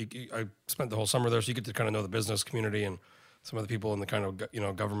it, and I spent the whole summer there, so you get to kind of know the business community and some of the people in the kind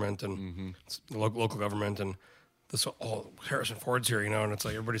of government and local government, and this Harrison Ford's here, and it's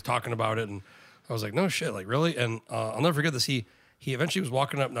like everybody's talking about it, and I was like, no shit, like really? And I'll never forget this. He eventually was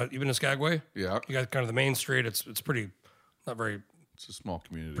walking up, not even in Skagway. Yeah, you got kind of the main street. It's pretty not very. It's a small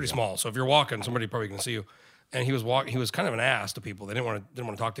community. Pretty small. So if you're walking, somebody probably can see you. And he was He was kind of an ass to people. They didn't want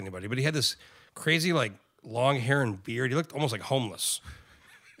to talk to anybody. But he had this crazy like long hair and beard. He looked almost like homeless.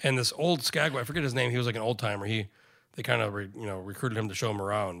 And this old Skagway, I forget his name. He was like an old timer. They kind of recruited him to show him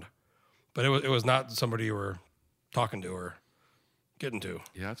around. But it was not somebody you were talking to or getting to.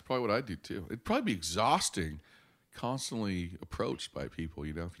 Yeah, that's probably what I do too. It'd probably be exhausting, constantly approached by people.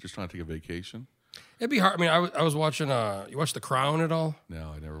 If you're just trying to take a vacation. It'd be hard. I mean, I was watching. You watched The Crown at all?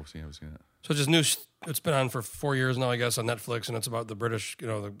 No, I never seen it. So it's just new. It's been on for 4 years now, I guess, on Netflix, and it's about the British,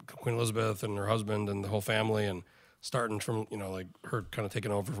 the Queen Elizabeth and her husband and the whole family, and starting from, like her kind of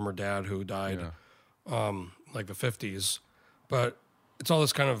taking over from her dad who died, like the 50s. But it's all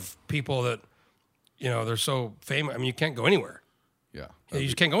this kind of people that, they're so famous. I mean, you can't go anywhere. Yeah, you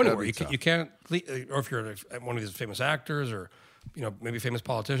just can't go anywhere. You can't, or if you're one of these famous actors or, maybe famous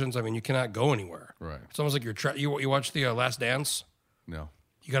politicians. I mean, you cannot go anywhere. Right. It's almost like you watch the Last Dance. No.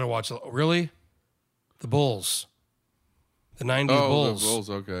 You got to watch really. The Bulls. The 90s Bulls. The Bulls,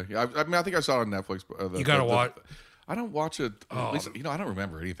 okay. Yeah, I think I saw it on Netflix. You got to watch. I don't watch it. At least, I don't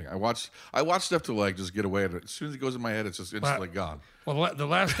remember anything. I watch stuff to like just get away. And as soon as it goes in my head, it's like gone. Well, The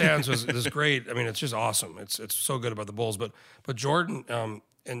Last Dance is great. I mean, it's just awesome. It's so good about the Bulls. But Jordan,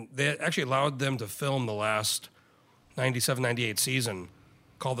 and they actually allowed them to film the last 97, 98 season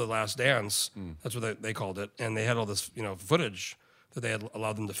called The Last Dance. That's what they called it. And they had all this, footage that they had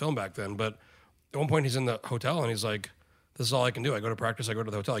allowed them to film back then. But at one point, he's in the hotel and he's like, "This is all I can do. I go to practice. I go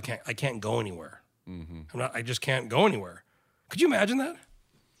to the hotel. I can't go anywhere. I just can't go anywhere." Could you imagine that?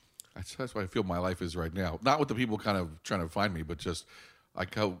 That's why I feel my life is right now. Not with the people kind of trying to find me, but just I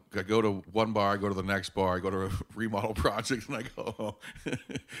go to one bar, I go to the next bar, I go to a remodel project, and I go home.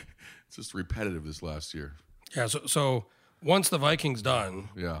 It's just repetitive this last year. Yeah. So once the Vikings done,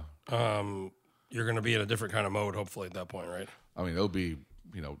 yeah, you're going to be in a different kind of mode, hopefully at that point, right? I mean, it'll be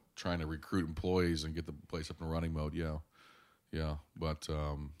trying to recruit employees and get the place up and running mode. Yeah. But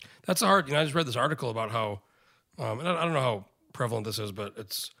that's the hard. I just read this article about how, and I don't know how prevalent this is, but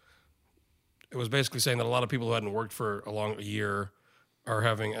it was basically saying that a lot of people who hadn't worked for a year are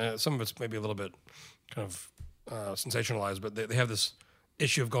having some of it's maybe a little bit kind of sensationalized, but they have this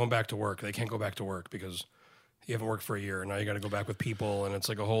issue of going back to work. They can't go back to work because you haven't worked for a year, and now you got to go back with people, and it's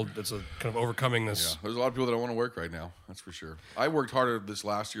like it's a kind of overcoming this. Yeah, there's a lot of people that don't want to work right now. That's for sure. I worked harder this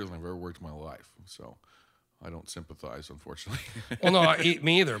last year than I've ever worked in my life, so I don't sympathize, unfortunately. Well, no,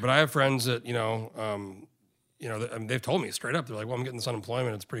 me either. But I have friends that they've told me straight up. They're like, "Well, I'm getting this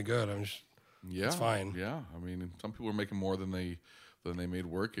unemployment. It's pretty good. It's fine." Yeah, I mean, some people are making more than they made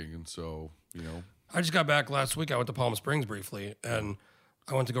working, and so I just got back last week. I went to Palm Springs briefly, and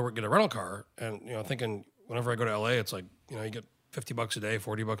I went to go get a rental car, and thinking. Whenever I go to LA, it's like, you get $50 a day,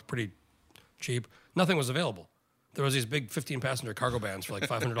 $40, pretty cheap. Nothing was available. There was these big 15-passenger cargo vans for like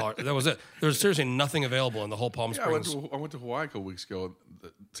 $500. That was it. There was seriously nothing available in the whole Palm Springs. I went to Hawaii a couple weeks ago.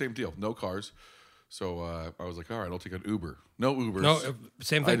 Same deal, no cars. So I was like, all right, I'll take an Uber. No Ubers. No,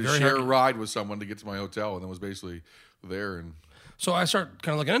 same thing. I had to share a ride with someone to get to my hotel, and then was basically there. And so I start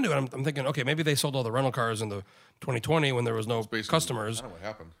kind of looking into it. I'm thinking, okay, maybe they sold all the rental cars in the 2020 when there was no customers. I don't know what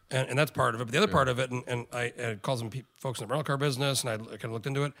happened. And that's part of it. But the other part of it, and I called some folks in the rental car business, and I kind of looked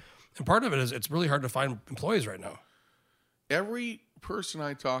into it. And part of it is it's really hard to find employees right now. Every person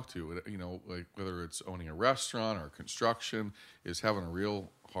I talk to, like whether it's owning a restaurant or construction, is having a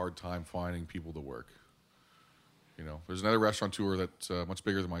real hard time finding people to work. There's another restaurateur that's much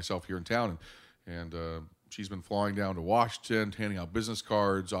bigger than myself here in town, and she's been flying down to Washington, handing out business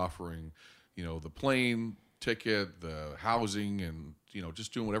cards, offering, the plane ticket, the housing, and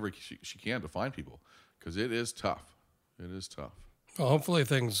just doing whatever she can to find people, because it is tough. It is tough. Well, hopefully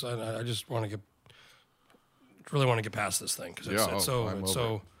things. I just really want to get past this thing, because it's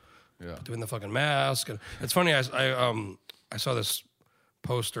so doing the fucking mask. And it's funny. I saw this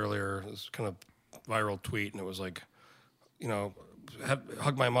post earlier, this kind of viral tweet, and it was like,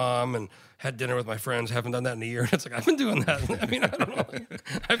 hugged my mom and had dinner with my friends. Haven't done that in a year. And it's like, I've been doing that. I mean, I don't know.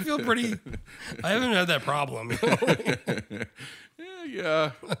 I feel I haven't had that problem.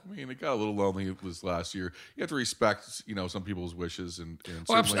 Yeah. I mean, it got a little lonely this last year. You have to respect, some people's wishes, and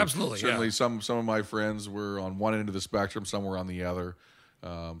absolutely. Certainly, some of my friends were on one end of the spectrum, some were on the other.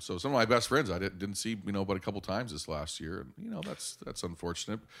 So some of my best friends I didn't see, but a couple times this last year, and that's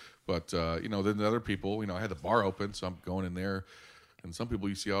unfortunate. But then the other people, I had the bar open, so I'm going in there, and some people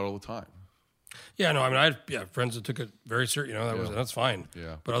you see out all the time. Yeah, no, I mean, I had friends that took it very serious. That's fine.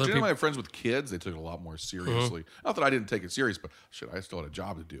 Yeah, but other people, I have friends with kids, they took it a lot more seriously. Not that I didn't take it serious, but shit, I still had a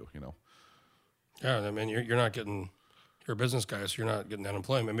job to do. Yeah, I mean, you're not getting. You're a business guy, so you're not getting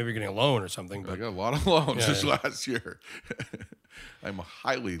unemployment. Maybe you're getting a loan or something. But I got a lot of loans this last year. I'm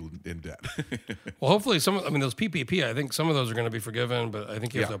highly in debt. Well, hopefully those PPP, I think some of those are going to be forgiven, but I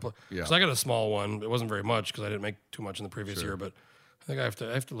think you have to apply. Because I got a small one. It wasn't very much because I didn't make too much in the previous year, but I think I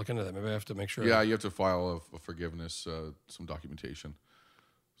have to look into that. Maybe I have to make sure. Yeah, you have to file a forgiveness, some documentation.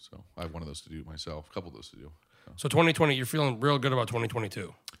 So I have one of those to do myself, a couple of those to do. So 2020, you're feeling real good about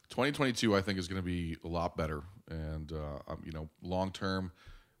 2022. 2022, I think, is going to be a lot better, and long term,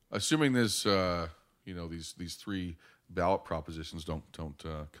 assuming this, these three ballot propositions don't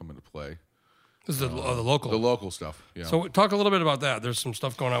come into play. This is the local. The local stuff. Yeah. So talk a little bit about that. There's some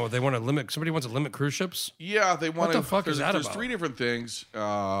stuff going on. They want to limit. Somebody wants to limit cruise ships. Yeah, they want. What the fuck is that about? There's three different things.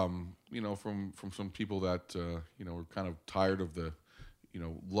 From some people that are kind of tired of the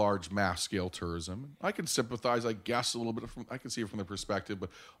large mass scale tourism. I can sympathize, I guess, a little bit. I can see it from their perspective, but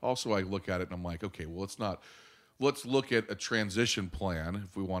also I look at it and I'm like, okay, well, let's look at a transition plan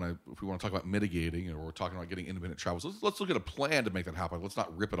if we want to talk about mitigating, or we're talking about getting independent travels. Let's look at a plan to make that happen. Let's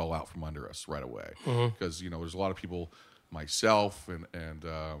not rip it all out from under us right away, because there's a lot of people, myself and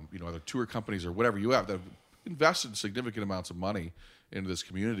other tour companies or whatever you have, that have invested significant amounts of money into this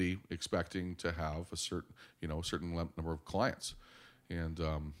community, expecting to have a certain number of clients. And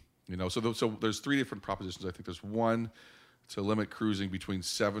so there's three different propositions. I think there's one to limit cruising between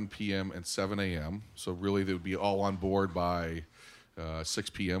 7 p.m. and 7 a.m. So really, they would be all on board by 6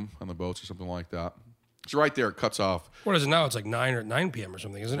 p.m. on the boats or something like that. It's right there. It cuts off. What is it now? It's like 9 p.m. or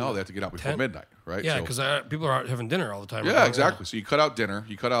something, isn't it? No, they have to get out before midnight, right? Yeah, because people are out having dinner all the time. Yeah, exactly. So you cut out dinner,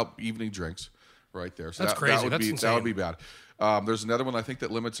 you cut out evening drinks, right there. So that's crazy. That's insane. That would be bad. There's another one I think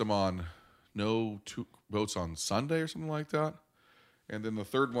that limits them on no two boats on Sunday or something like that. And then the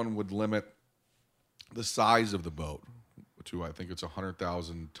third one would limit the size of the boat to, I think it's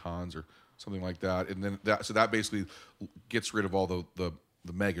 100,000 tons or something like that. And then that basically gets rid of all the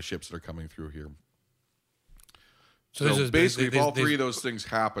mega ships that are coming through here. So basically, if all three of those things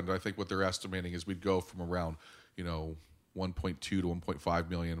happened, I think what they're estimating is we'd go from around 1.2 to 1.5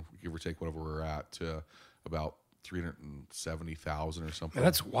 million, give or take whatever we're at, to about 370,000 or something. And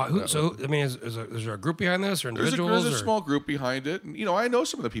that's why. So I mean, is there a group behind this, or individuals? There's a small group behind it, and I know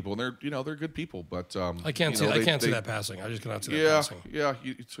some of the people, and they're good people, but I can't see that passing. I just cannot see that passing. Yeah,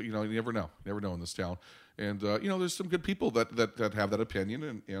 you never know. You never know in this town, and there's some good people that have that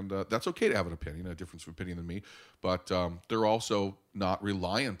opinion, and that's okay to have an opinion, a difference of opinion than me, but they're also not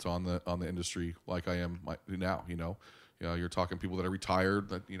reliant on the industry like I am now. You're talking people that are retired,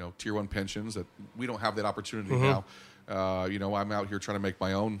 that tier 1 pensions, that we don't have that opportunity now. I'm out here trying to make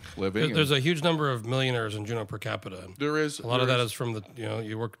my own living. There's a huge number of millionaires in Juneau per capita. There is a lot of that is from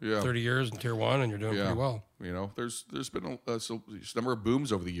you work 30 years in tier 1 and you're doing pretty well. There's been a number of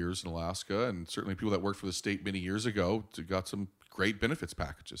booms over the years in Alaska, and certainly people that worked for the state many years ago got some great benefits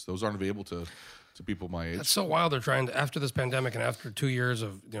packages. Those aren't available to people my age. That's so wild. They're trying to, after this pandemic and after 2 years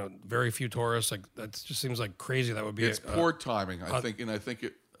of very few tourists, like that just seems like crazy. That would be poor timing, I think, and I think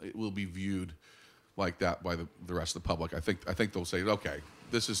it will be viewed like that by the rest of the public. I think they'll say, okay,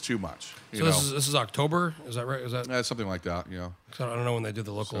 this is too much. So this is October, is that right? Is that something like that? Yeah. I don't know when they do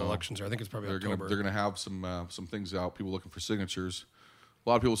the local elections here. I think it's probably October. They're going to have some things out. People looking for signatures. A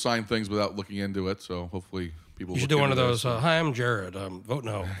lot of people sign things without looking into it, so hopefully people. You should do one of those. Hi, I'm Jared. Vote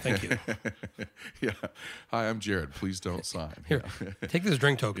no. Thank you. Yeah. Hi, I'm Jared. Please don't sign. Here, take this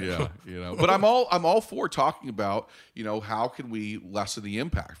drink token. Yeah, but I'm all for talking about, how can we lessen the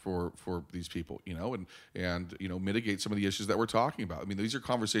impact for these people, and mitigate some of the issues that we're talking about. I mean, these are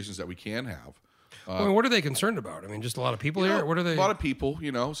conversations that we can have. What are they concerned about? I mean, just a lot of people here. What are they? A lot of people,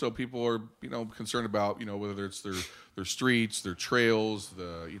 so people are, concerned about, whether it's their streets, their trails,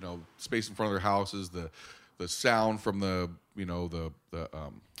 the, space in front of their houses, the sound from the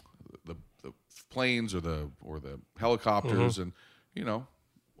planes or the helicopters, and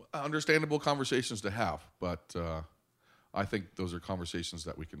understandable conversations to have. But I think those are conversations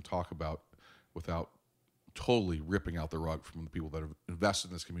that we can talk about without totally ripping out the rug from the people that have invested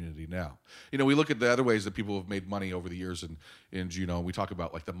in this community now. We look at the other ways that people have made money over the years in Juneau. We talk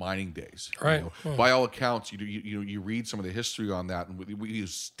about like the mining days. Right. By all accounts, you read some of the history on that, and we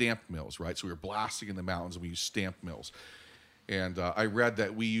use stamp mills, right? So we were blasting in the mountains, and we used stamp mills. And I read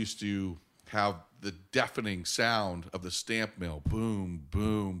that we used to have the deafening sound of the stamp mill, boom,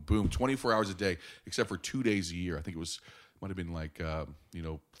 boom, boom, 24 hours a day, except for 2 days a year. I think might have been like,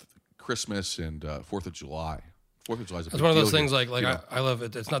 Christmas and 4th of July. 4th of July is a big It's one of those deal things here. I live,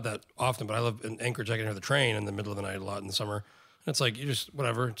 it's not that often, but I live in Anchorage. I can hear the train in the middle of the night a lot in the summer. And it's like, you just,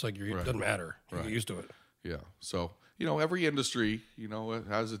 whatever. It's like, it doesn't matter. You get used to it. Yeah. So, every industry, it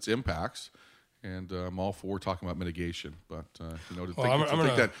has its impacts. And I'm all for talking about mitigation. But, to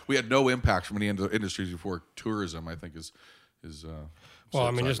think that we had no impact from any industries before tourism, I think is well,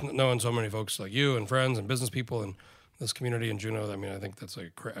 I mean, just knowing so many folks like you and friends and business people and this community in Juneau, I mean, I think that's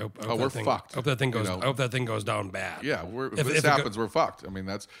like, we're fucked. I hope that thing goes down bad. Yeah, if this happens, we're fucked. I mean,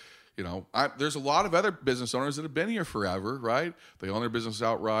 that's, there's a lot of other business owners that have been here forever, right? They own their business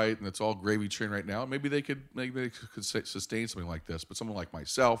outright, and it's all gravy train right now. Maybe they could sustain something like this, but someone like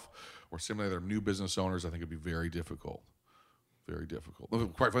myself or some of the other new business owners, I think it'd be very difficult. Very difficult.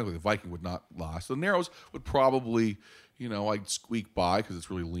 Quite frankly, the Viking would not last. The Narrows would probably, I'd squeak by because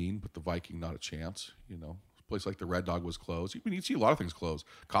it's really lean, but the Viking, not a chance, place like the Red Dog was closed. You'd see a lot of things closed.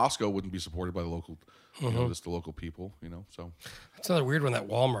 Costco wouldn't be supported by the local, just the local people, so. It's another weird one, that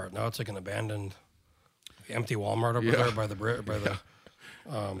Walmart. Now it's like an abandoned, empty Walmart over there by the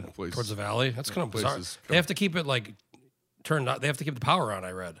towards the valley. That's kind of bizarre. They have to keep it like turned on. They have to keep the power on,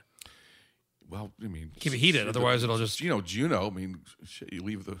 I read. Well, I mean, keep it heated, otherwise it'll just. Juneau. I mean, you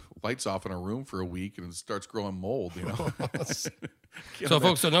leave the lights off in a room for a week and it starts growing mold. So,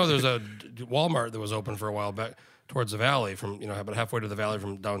 folks don't know, there's a Walmart that was open for a while back towards the valley, from about halfway to the valley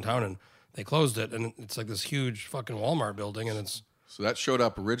from downtown, and they closed it, and it's like this huge fucking Walmart building, and it's. So that showed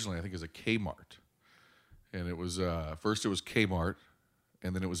up originally, I think, as a Kmart, and it was first it was Kmart,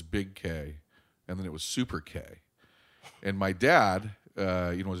 and then it was Big K, and then it was Super K, and my dad.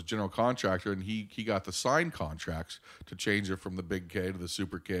 Was a general contractor, and he got the signed contracts to change it from the Big K to the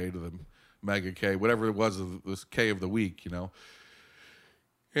Super K to the Mega K, whatever it was, the K of the week,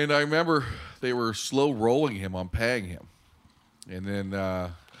 And I remember they were slow rolling him on paying him, and then.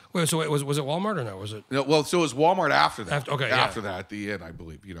 Wait, so was it Walmart or no? Was it? No, well, so it was Walmart after that. After that, at the end, I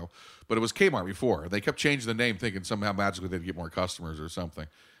believe, But it was Kmart before. They kept changing the name, thinking somehow magically they'd get more customers or something.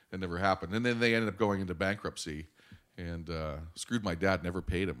 It never happened, and then they ended up going into bankruptcy. And screwed my dad. Never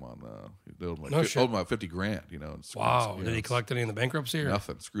paid him on. They owed him about $50,000. Wow! Did he collect any in the bankruptcy? Or?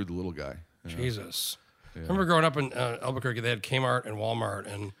 Nothing. Screwed the little guy. Jesus. Yeah. I remember growing up in Albuquerque. They had Kmart and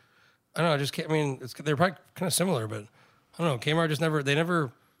Walmart, and I don't know. They're probably kind of similar, but I don't know. Kmart just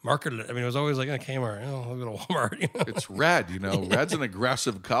never marketed it. I mean, it was always like Kmart. I'll go to Walmart. It's red. Red's an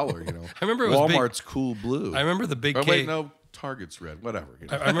aggressive color. I remember it was Walmart's cool blue. I remember the Big K. Wait, no. Target's red, whatever.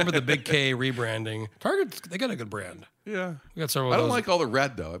 I remember the Big K rebranding. Target, they got a good brand. Yeah, we got several. I don't like all the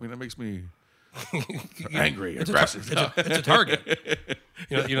red though. I mean, it makes me angry, aggressive. It's a Target.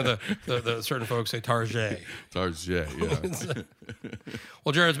 The certain folks say Target. Target, yeah.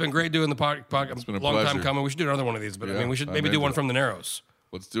 Well, Jared, it's been great doing the podcast. It's been a long pleasure. time coming. We should do another one of these, but we should maybe do one from the Narrows.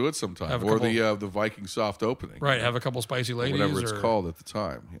 Let's do it sometime, or the Viking soft opening. Right, have a couple spicy ladies, whatever it's called at the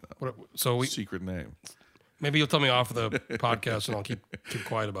time. Secret name. Maybe you'll tell me off the podcast, and I'll keep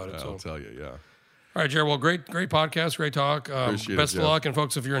quiet about it. I'll tell you, yeah. All right, Jared. Well, great podcast, great talk. Best of luck, and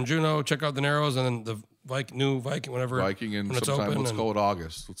folks, if you're in Juneau, check out the Narrows, and then the new Viking, whenever Viking, and when it's sometime open, let's call it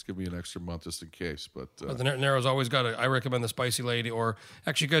August. Let's give me an extra month just in case. But the Narrows always got it. I recommend the Spicy Lady, or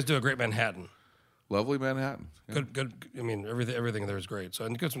actually, you guys do a great Manhattan. Lovely Manhattan. Yeah. Good. I mean, everything there is great. So,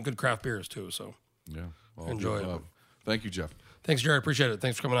 and some good craft beers too. So, yeah, enjoy it. Thank you, Jeff. Thanks, Jared. Appreciate it.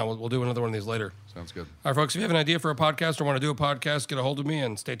 Thanks for coming on. We'll do another one of these later. Sounds good. All right, folks, if you have an idea for a podcast or want to do a podcast, get a hold of me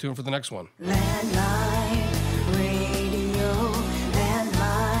and stay tuned for the next one. Landline